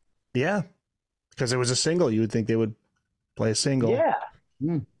 Yeah, because it was a single. You would think they would play a single. Yeah.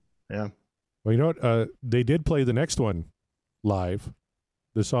 Yeah. Well, you know what? They did play the next one live,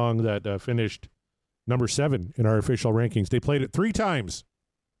 the song that finished number 7 in our official rankings. They played it 3 times,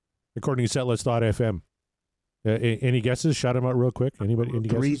 according to setlist.fm. Any guesses? Shout them out real quick. Anybody? Any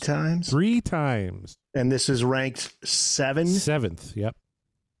 3 guesses? times? 3 times. And this is ranked 7? 7th, yep.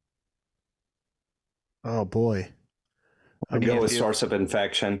 Oh, boy. I'd go with Source of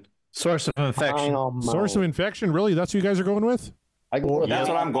Infection. Source of Infection. Source of Infection, really? That's who you guys are going with? That's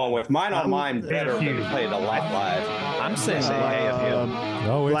what I'm going with. Mine on mine better than played a live. I'm saying AFU.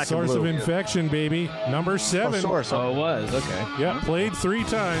 No, it's Black and Source of Blue. Infection, baby. Number 7. Source. Oh, it was. Okay. Yeah, played 3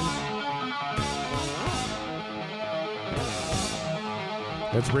 times.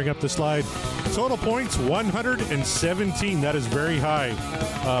 Let's bring up the slide. Total points, 117. That is very high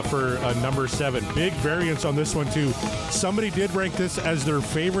for number 7. Big variance on this one, too. Somebody did rank this as their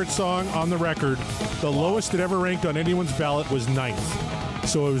favorite song on the record. The lowest it ever ranked on anyone's ballot was 9th.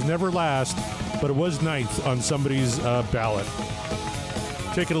 So it was never last, but it was 9th on somebody's ballot.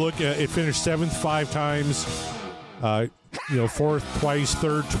 Taking a look, it finished 7th 5 times, 4th twice,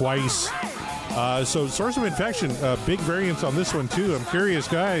 3rd twice. So Source of Infection, big variance on this one, too. I'm curious,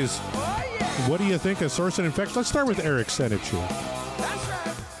 guys, what do you think of Source of Infection? Let's start with Eric Senich here.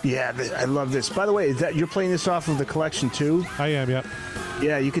 Yeah, I love this. By the way, you're playing this off of the collection, too? I am, yep.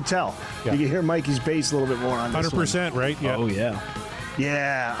 Yeah, you can tell. Yeah. You can hear Mikey's bass a little bit more on this 100%, right? Yeah. Oh, yeah.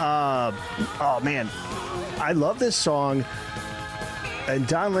 Yeah. Oh, man. I love this song. And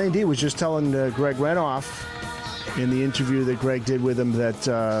Don Landry was just telling Greg Renoff in the interview that Greg did with him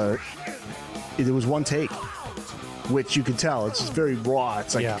that it was one take, which you could tell. It's just very raw.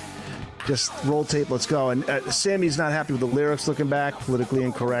 It's like, just roll tape, let's go. And Sammy's not happy with the lyrics looking back, politically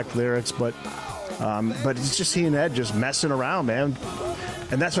incorrect lyrics, but it's just he and Ed just messing around, man.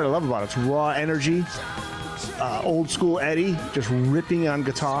 And that's what I love about it. It's raw energy. Old school Eddie just ripping on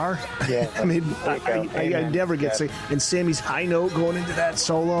guitar. Yeah. I mean, I never get sick. And Sammy's high note going into that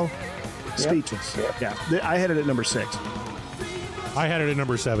solo. Speechless. Yeah. I had it at number 6. I had it at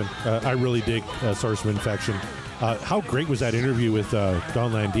number 7. I really dig Source of Infection. How great was that interview with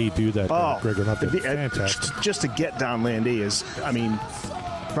Don Landry, dude, that Greg Renoff did? Fantastic. Just to get Don Landry is, I mean,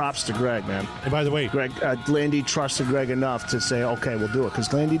 props to Greg, man. And by the way, Greg Landry trusted Greg enough to say, okay, we'll do it,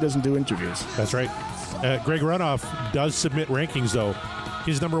 because Landry doesn't do interviews. That's right. Greg Renoff does submit rankings, though.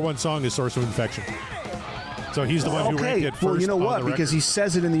 His number 1 song is Source of Infection. So he's the one who ranked it first. Well, you know what? On the because record. he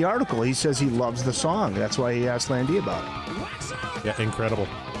says it in the article. He says he loves the song. That's why he asked Landry about it. Yeah, incredible.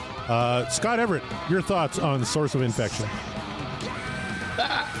 Scott Everett, your thoughts on Source of Infection?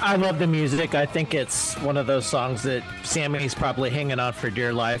 I love the music. I think it's one of those songs that Sammy's probably hanging on for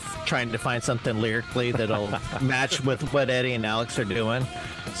dear life, trying to find something lyrically that'll match with what Eddie and Alex are doing.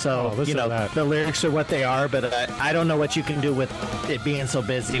 So, the lyrics are what they are, but I don't know what you can do with it being so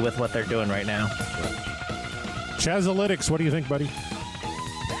busy with what they're doing right now. Chazalytics, what do you think, buddy?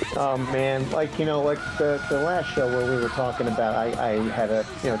 Oh man, like the last show where we were talking about, I had a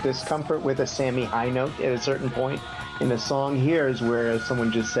discomfort with a Sammy high note at a certain point in the song. Here is where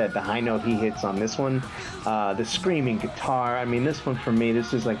someone just said the high note he hits on this one, the screaming guitar. I mean, this one for me,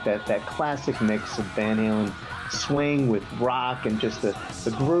 this is like that classic mix of Van Halen swing with rock and just the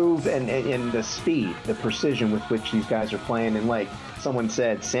groove and the speed, the precision with which these guys are playing. And like someone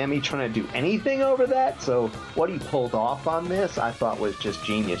said, Sammy trying to do anything over that. So what he pulled off on this, I thought was just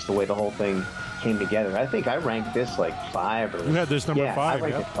genius, the way the whole thing came together. I think I ranked this like 5. You had this number 5. I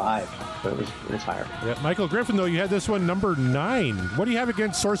ranked it 5, but it was higher. Yeah, Michael Griffin, though, you had this one number 9. What do you have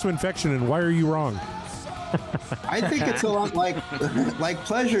against Source of Infection, and why are you wrong? I think it's a lot like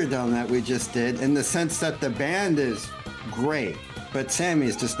Pleasure Dome that we just did, in the sense that the band is great, but Sammy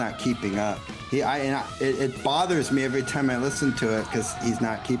is just not keeping up. It bothers me every time I listen to it because he's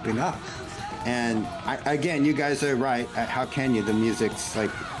not keeping up. And again, you guys are right. How can you? The music's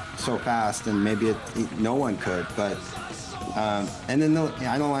like so fast, and maybe no one could. But and then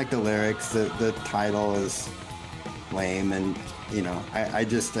I don't like the lyrics. The title is lame, and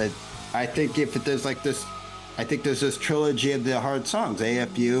I think if there's like this, I think there's this trilogy of the hard songs,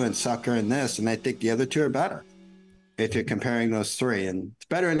 AFU and Sucker and this, and I think the other two are better if you're comparing those three. And it's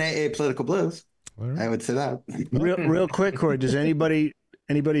better than AA Political Blues. Right. I would say that. real quick, Corey, does anybody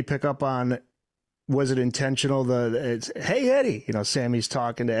pick up on, was it intentional? It's, hey, Eddie, Sammy's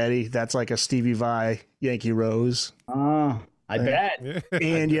talking to Eddie. That's like a Stevie Vai, Yankee Rose. I bet.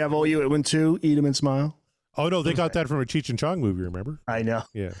 And you have OU812, Eat 'em and Smile. Oh, no, they got that from a Cheech and Chong movie, remember? I know.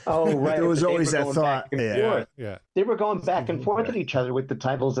 Yeah. Oh, right. There was always that thought. Yeah. They were going back and forth at each other with the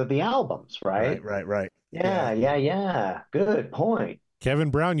titles of the albums, right? Right. Yeah. Good point.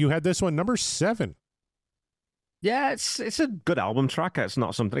 Kevin Brown, you had this one, number 7. Yeah, it's a good album track. It's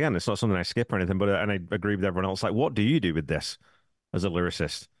not something I skip or anything, and I agree with everyone else. Like, what do you do with this as a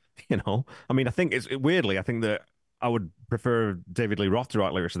lyricist? I mean, I think I think that I would prefer David Lee Roth to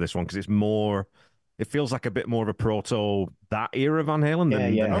write lyrics to this one because it feels like a bit more of a proto that era Van Halen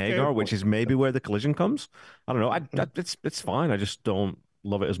than Hagar, which is maybe where the collision comes. I don't know. It's fine. I just don't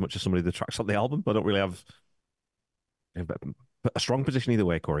love it as much as somebody that tracks on the album. I don't really have a strong position either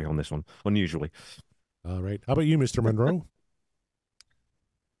way, Corey, on this one, unusually. All right. How about you, Mr. Monroe?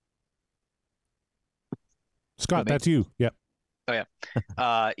 Scott, that's you. Yep. Oh, yeah.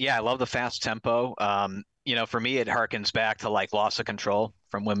 Yeah, I love the fast tempo. For me, it harkens back to like Loss of Control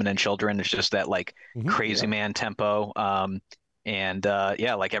from Women and Children. It's just that like crazy man tempo.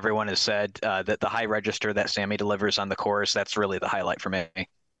 Like everyone has said, that the high register that Sammy delivers on the chorus, that's really the highlight for me.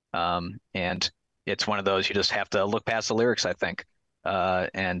 And it's one of those you just have to look past the lyrics, I think,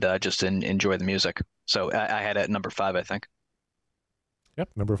 and just enjoy the music. So I had it at number 5, I think.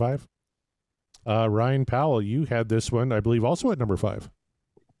 Yep, number 5. Ryan Powell, you had this one, I believe, also at number 5.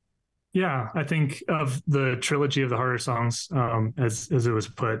 Yeah, I think of the trilogy of the harder songs, as it was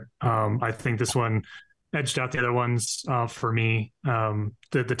put, I think this one edged out the other ones for me.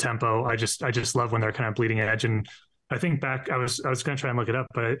 The tempo, I just love when they're kind of bleeding edge. And I think back, I was going to try and look it up,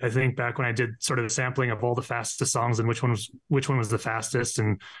 but I think back when I did sort of the sampling of all the fastest songs and which one was the fastest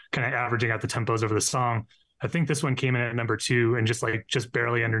and kind of averaging out the tempos over the song, I think this one came in at number 2 and just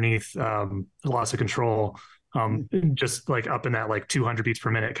barely underneath Loss of Control, just like up in that like 200 beats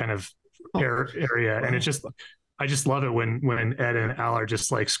per minute kind of area. And I just love it when Ed and Al are just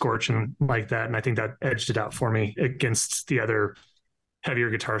like scorching like that. And I think that edged it out for me against the other heavier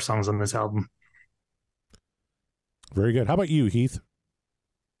guitar songs on this album. Very good. How about you, Heath?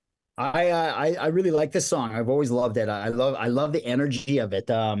 I really like this song. I've always loved it. I love the energy of it.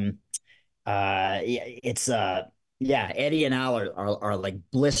 Eddie and Al are like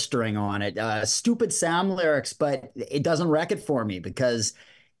blistering on it. Stupid Sam lyrics, but it doesn't wreck it for me because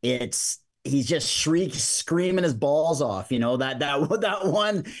he's just screaming his balls off. That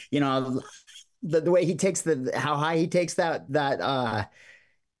one. The way he takes how high he takes that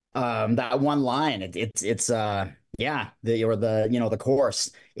one line. The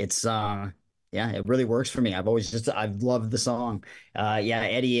chorus. It really works for me. I've loved the song.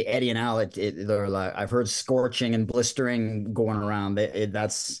 Eddie and Al, they're like, I've heard scorching and blistering going around.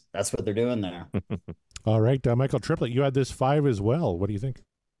 That's what they're doing there. All right, Michael Triplett, you had this 5 as well. What do you think?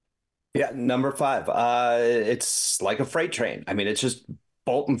 Yeah, number 5. It's like a freight train. I mean, it's just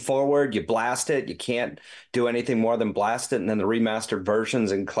bolting forward. You blast it. You can't do anything more than blast it. And then the remastered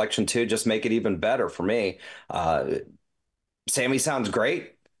versions in Collection 2 just make it even better for me. Sammy sounds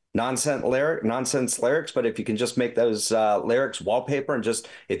great. Nonsense lyrics, but if you can just make those lyrics wallpaper and just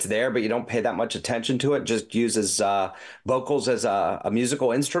it's there, but you don't pay that much attention to it, just uses vocals as a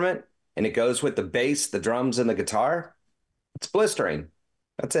musical instrument, and it goes with the bass, the drums, and the guitar. It's blistering.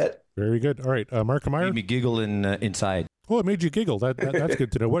 That's it. Very good. All right, Mark Meyer. Made me giggle inside. Oh, it made you giggle. That's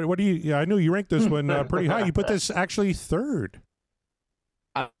good to know. What do you? Yeah, I know you ranked this one pretty high. You put this actually 3rd.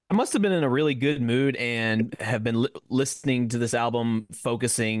 I must have been in a really good mood and have been listening to this album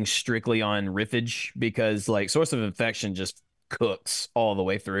focusing strictly on riffage because like Source of Infection just cooks all the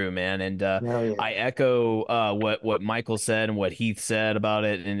way through, man. And I echo what Michael said and what Heath said about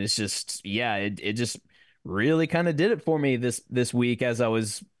it. And it's just, it just really kind of did it for me this week as I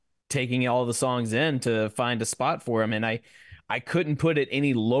was taking all the songs in to find a spot for them. And I couldn't put it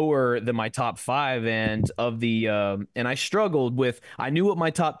any lower than my top 5 and I struggled with, I knew what my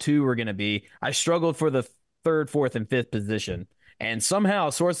top 2 were going to be. I struggled for the 3rd, 4th, and 5th position. And somehow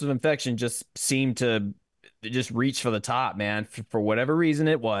Source of Infection just seemed to just reached for the top, man, for whatever reason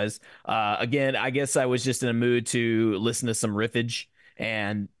it was. Again, I guess I was just in a mood to listen to some riffage,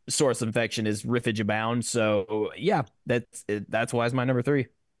 and Source Infection is riffage abound. So yeah, that's why it's my number 3.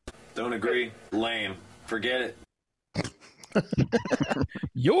 Don't agree. Lame. Forget it.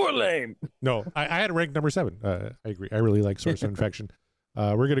 You're lame. No, I had it ranked number 7. I agree. I really like Source of Infection.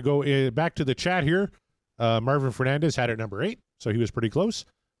 We're going to go back to the chat here. Marvin Fernandez had it number 8, so he was pretty close.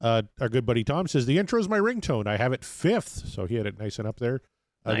 Our good buddy Tom says, the intro is my ringtone. I have it 5th, so he had it nice and up there.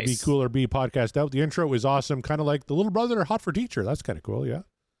 Nice. The Be Cool or Be podcast out. The intro is awesome, kind of like the little brother Hot for Teacher. That's kind of cool, yeah.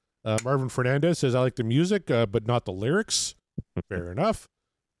 Marvin Fernandez says, I like the music, but not the lyrics. Fair enough.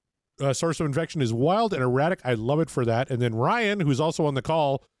 Source of Infection is wild and erratic. I love it for that. And then Ryan, who's also on the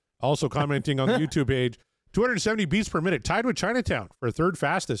call, also commenting on the YouTube page, 270 beats per minute, tied with Chinatown for 3rd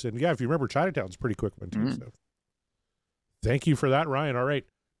fastest. And yeah, if you remember, Chinatown's a pretty quick one too. So thank you for that, Ryan. All right.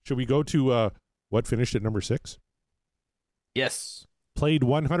 Should we go to what finished at number 6? Yes. Played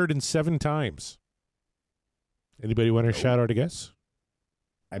 107 times. Anybody want to shout out a guess?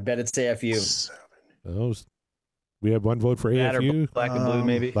 I bet it's AFU. We have one vote for That AFU. or Black and Blue,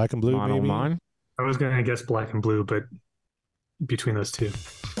 maybe. Black and Blue, maybe. I was going to guess Black and Blue, but between those two.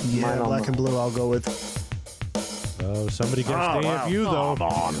 Yeah, Black and Blue I'll go with. Oh, somebody guessed AFU, though.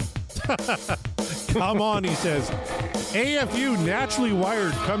 Come on, he says. AFU Naturally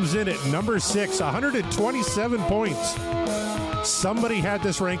Wired comes in at number 6, 127 points. Somebody had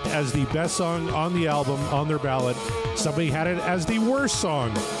this ranked as the best song on the album on their ballot. Somebody had it as the worst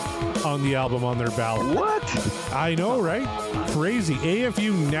song on the album on their ballot. What? I know, right? Crazy.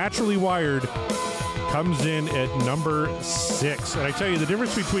 AFU Naturally Wired comes in at number 6. And I tell you, the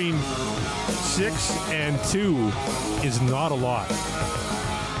difference between 6 and 2 is not a lot.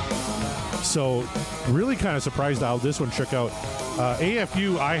 So really kind of surprised how this one shook out.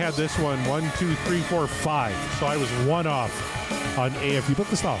 AFU, I had this one 1, 2, 3, 4, 5. So I was 1 off on AFU. But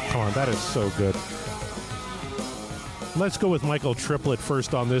the stop, come on, that is so good. Let's go with Michael Triplett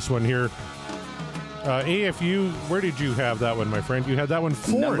first on this one here. AFU, where did you have that one, my friend? You had that one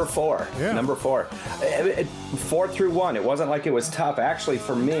 4th. Number 4. Yeah. Number 4. 4 through 1. It wasn't like it was tough. Actually,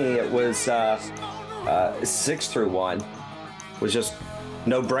 for me, it was 6 through 1. Was just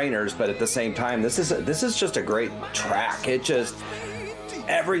no-brainers, but at the same time, this is just a great track. It just...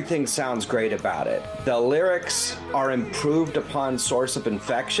 everything sounds great about it. The lyrics are improved upon Source of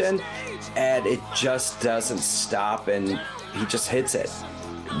Infection, and it just doesn't stop, and he just hits it.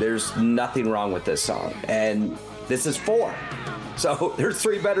 There's nothing wrong with this song, and this is 4. So there's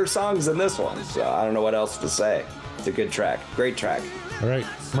 3 better songs than this one, so I don't know what else to say. It's a good track. Great track. All right.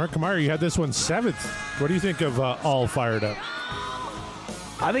 Mark Kamara, you had this one 7th. What do you think of All Fired Up?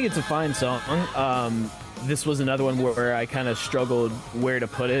 I think it's a fine song. This was another one where I kind of struggled where to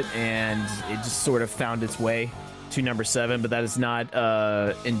put it, and it just sort of found its way to number 7, but that is not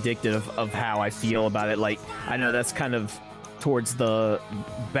indicative of how I feel about it. Like, I know that's kind of towards the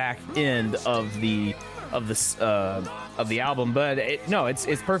back end of the album, but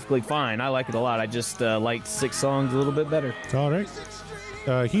it's perfectly fine. I like it a lot. I just liked 6 songs a little bit better. All right.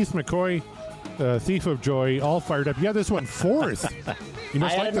 Heath McCoy, Thief of Joy, All Fired Up. Yeah, this one 4th. You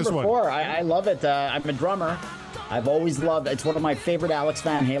must like this one. 4. I love it. I'm a drummer. I've always loved it. It's one of my favorite Alex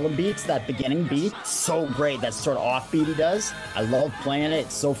Van Halen beats, that beginning beat. So great. That sort of offbeat he does. I love playing it.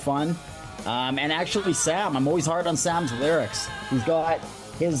 It's so fun. And actually, Sam, I'm always hard on Sam's lyrics. He's got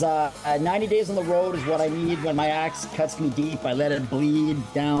his 90 Days on the Road is what I need when my axe cuts me deep. I let it bleed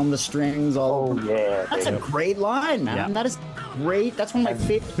down the strings. Yeah. That's a great line, man. Yeah. That is great. That's one of my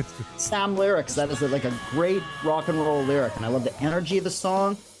favorite Sam lyrics. That is like a great rock and roll lyric. And I love the energy of the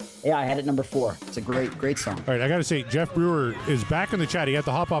song. Yeah, I had it number 4. It's a great song. All right, I got to say, Jeff Brewer is back in the chat. He had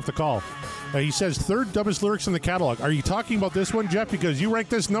to hop off the call. He says, 3rd dumbest lyrics in the catalog. Are you talking about this one, Jeff? Because you ranked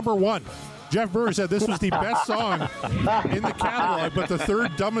this number 1. Jeff Brewer said this was the best song in the catalog, but the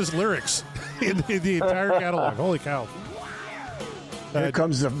 3rd dumbest lyrics in the entire catalog. Holy cow. Here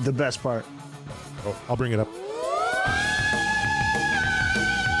comes the best part. Oh, I'll bring it up.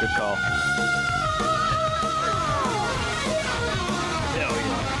 Good call.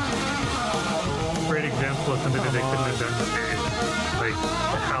 Great example of something that they couldn't have done with it. Like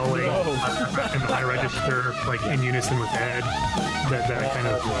howling in high register, like in unison with Ed. That kind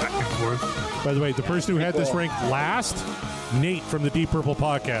of back and forth. By the way, the person who had this ranked last, Nate from the Deep Purple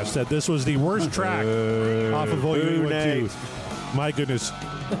podcast, said this was the worst track off of OU812. My goodness.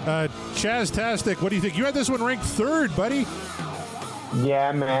 Chaz-tastic, what do you think? You had this one ranked 3rd, buddy.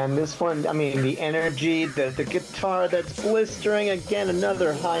 Yeah, man, this one, I mean, the energy, the guitar that's blistering, again,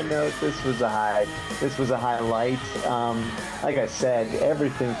 another high note. This was a highlight. Like I said,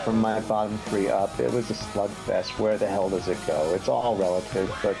 everything from my bottom three up, it was a slugfest. Where the hell does it go? It's all relative,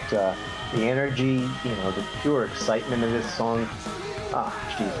 but the energy, the pure excitement of this song,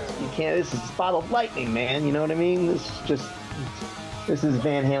 Jesus, you can't, this is bottled lightning, man, you know what I mean? This is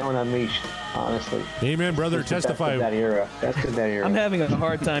Van Halen unleashed, honestly. Amen, brother. Testify. That's that era. I'm having a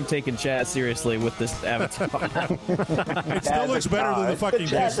hard time taking chat seriously with this avatar. It still looks better than the fucking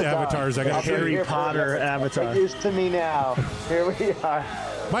best avatars. I got Harry Potter avatar. It is to me now. Here we are.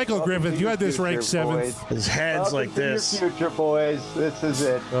 Michael Griffith, you had this ranked 7th. His head's like this. Your future, boys. This is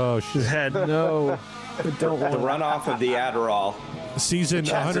it. Oh, shit. His head. No. Don't want to run off of the Adderall. Season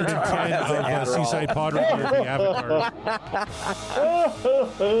 110 of Seaside Pod Radio, the Avatar.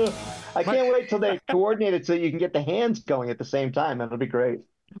 I can't wait till they coordinate it so you can get the hands going at the same time. That'll be great.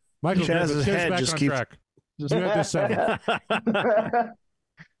 Michael Chaz's Griffith, head back just on keeps. track. You had this 7th.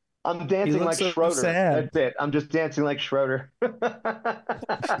 I'm dancing like so Schroeder. sad. That's it. I'm just dancing like Schroeder.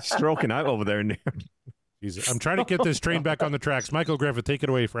 Stroking out over there. Jesus. I'm trying to get this train back on the tracks. Michael Griffith, take it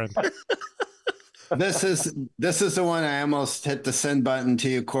away, friend. This is the one I almost hit the send button to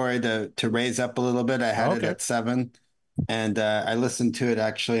you, Corey, to raise up a little bit. I had it at 7, and I listened to it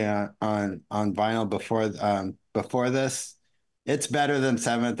actually on vinyl before this. It's better than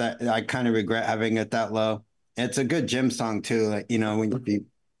 7th. I kind of regret having it that low. It's a good gym song too. Like when you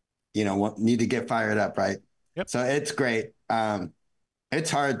need to get fired up, right? Yep. So it's great.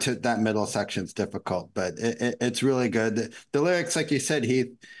 It's hard to that middle section's difficult, but it's really good. The lyrics, like you said,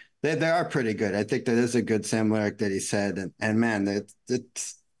 Heath. They are pretty good. I think that is a good Sam lyric that he said. And man,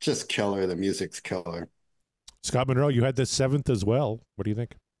 it's just killer. The music's killer. Scott Monroe, you had this 7th as well. What do you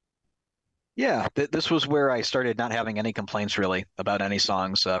think? Yeah, this was where I started not having any complaints really about any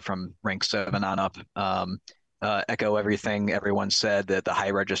songs from rank 7 on up. Echo everything everyone said, that the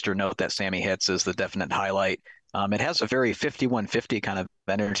high register note that Sammy hits is the definite highlight. It has a very 5150 kind of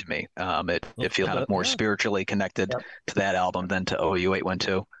energy to me. It feels kind of more spiritually connected to that album than to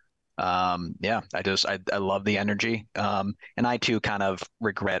OU812. I love the energy. And I too kind of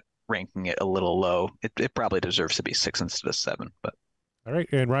regret ranking it a little low. It probably deserves to be 6 instead of 7. But all right,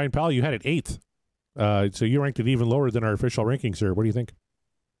 and Ryan Powell, you had it 8th. So you ranked it even lower than our official rankings, sir. What do you think?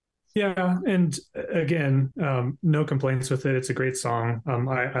 Yeah, and again, no complaints with it. It's a great song.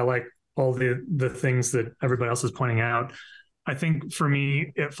 I like all the things that everybody else is pointing out. I think for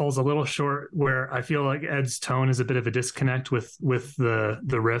me, it falls a little short where I feel like Ed's tone is a bit of a disconnect with the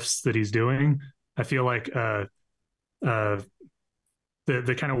riffs that he's doing. I feel like the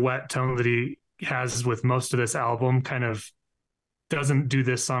kind of wet tone that he has with most of this album kind of doesn't do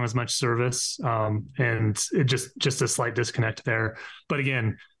this song as much service, and it just a slight disconnect there. But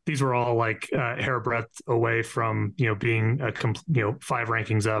again, these were all like hair breadth away from being 5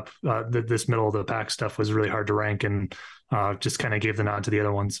 rankings up. This middle of the pack stuff was really hard to rank, and just kind of gave the nod to the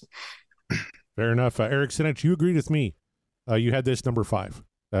other ones. Fair enough. Eric Sinich, you agreed with me. You had this number 5.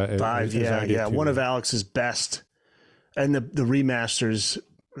 5, yeah. One of Alex's best, and the remasters.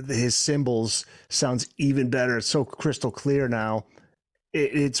 His cymbals sounds even better. It's so crystal clear now.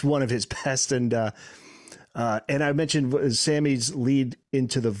 It's one of his best, and I mentioned Sammy's lead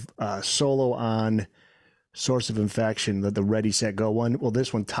into the solo on Source of Infection, the Ready, Set, Go one. Well,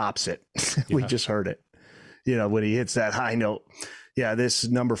 this one tops it. We just heard it. When he hits that high note. Yeah, this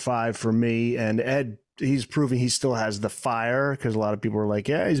is number 5 for me. And Ed, he's proving he still has the fire, because a lot of people are like,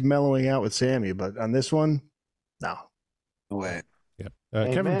 yeah, he's mellowing out with Sammy. But on this one, no. No way.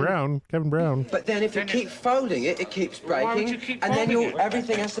 Kevin Brown. But then if you keep folding it, it keeps breaking, and then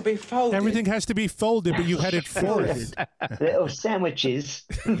everything has to be folded. Everything has to be folded, but you had it folded. Little sandwiches.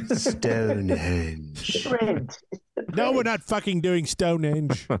 Stonehenge. No, we're not fucking doing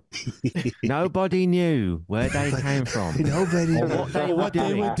Stonehenge. Nobody knew where they came from. Nobody knew what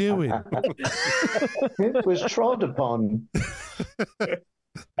they were doing. It was trod upon.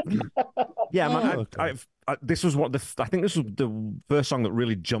 Yeah, man, this was I think this was the first song that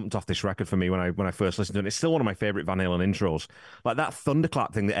really jumped off this record for me when I first listened to it. It's still one of my favorite Van Halen intros, like that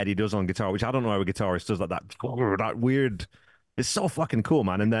thunderclap thing that Eddie does on guitar, which I don't know how a guitarist does, like that weird. It's so fucking cool,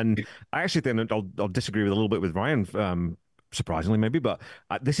 man. And then I actually think I'll disagree with a little bit with Ryan, surprisingly maybe, but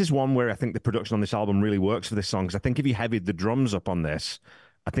this is one where I think the production on this album really works for this song, because I think if you heavied the drums up on this,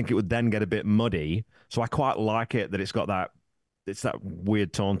 I think it would then get a bit muddy. So I quite like it that it's got that. It's that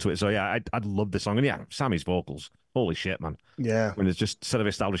weird tone to it. So yeah, I'd love this song. And yeah, Sammy's vocals. Holy shit, man. Yeah. When it's just sort of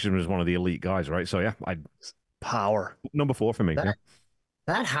established him as one of the elite guys, right? So yeah, power. Number 4 for me.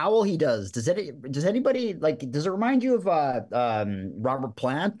 That howl he does. Does anybody does it remind you of Robert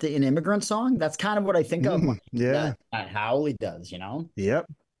Plant in Immigrant Song? That's kind of what I think of. Yeah. That howl he does, you know? Yep.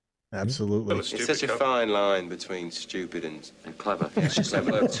 Absolutely. It's such a fine line between stupid and clever. It's just like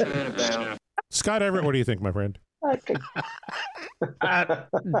a turnabout. Scott Everett, what do you think, my friend?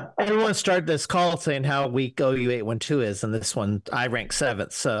 Everyone started this call saying how weak OU812 is, and this one I rank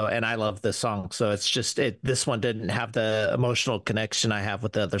 7th. So, and I love this song. So it's just this one didn't have the emotional connection I have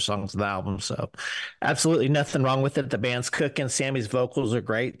with the other songs of the album. So, absolutely nothing wrong with it. The band's cooking. Sammy's vocals are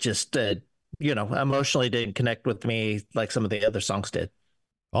great. Just emotionally didn't connect with me like some of the other songs did.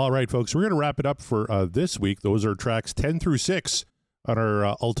 All right, folks, we're going to wrap it up for this week. Those are tracks 10 through 6 on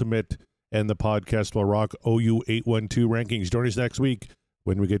our Ultimate and the Podcast Will Rock OU812 rankings. Join us next week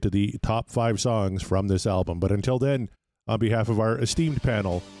when we get to the top 5 songs from this album. But until then, on behalf of our esteemed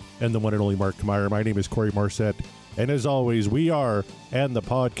panel and the one and only Mark Kmeyer, my name is Corey Marset. And as always, we are And the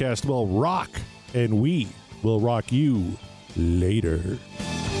Podcast Will Rock, and we will rock you later.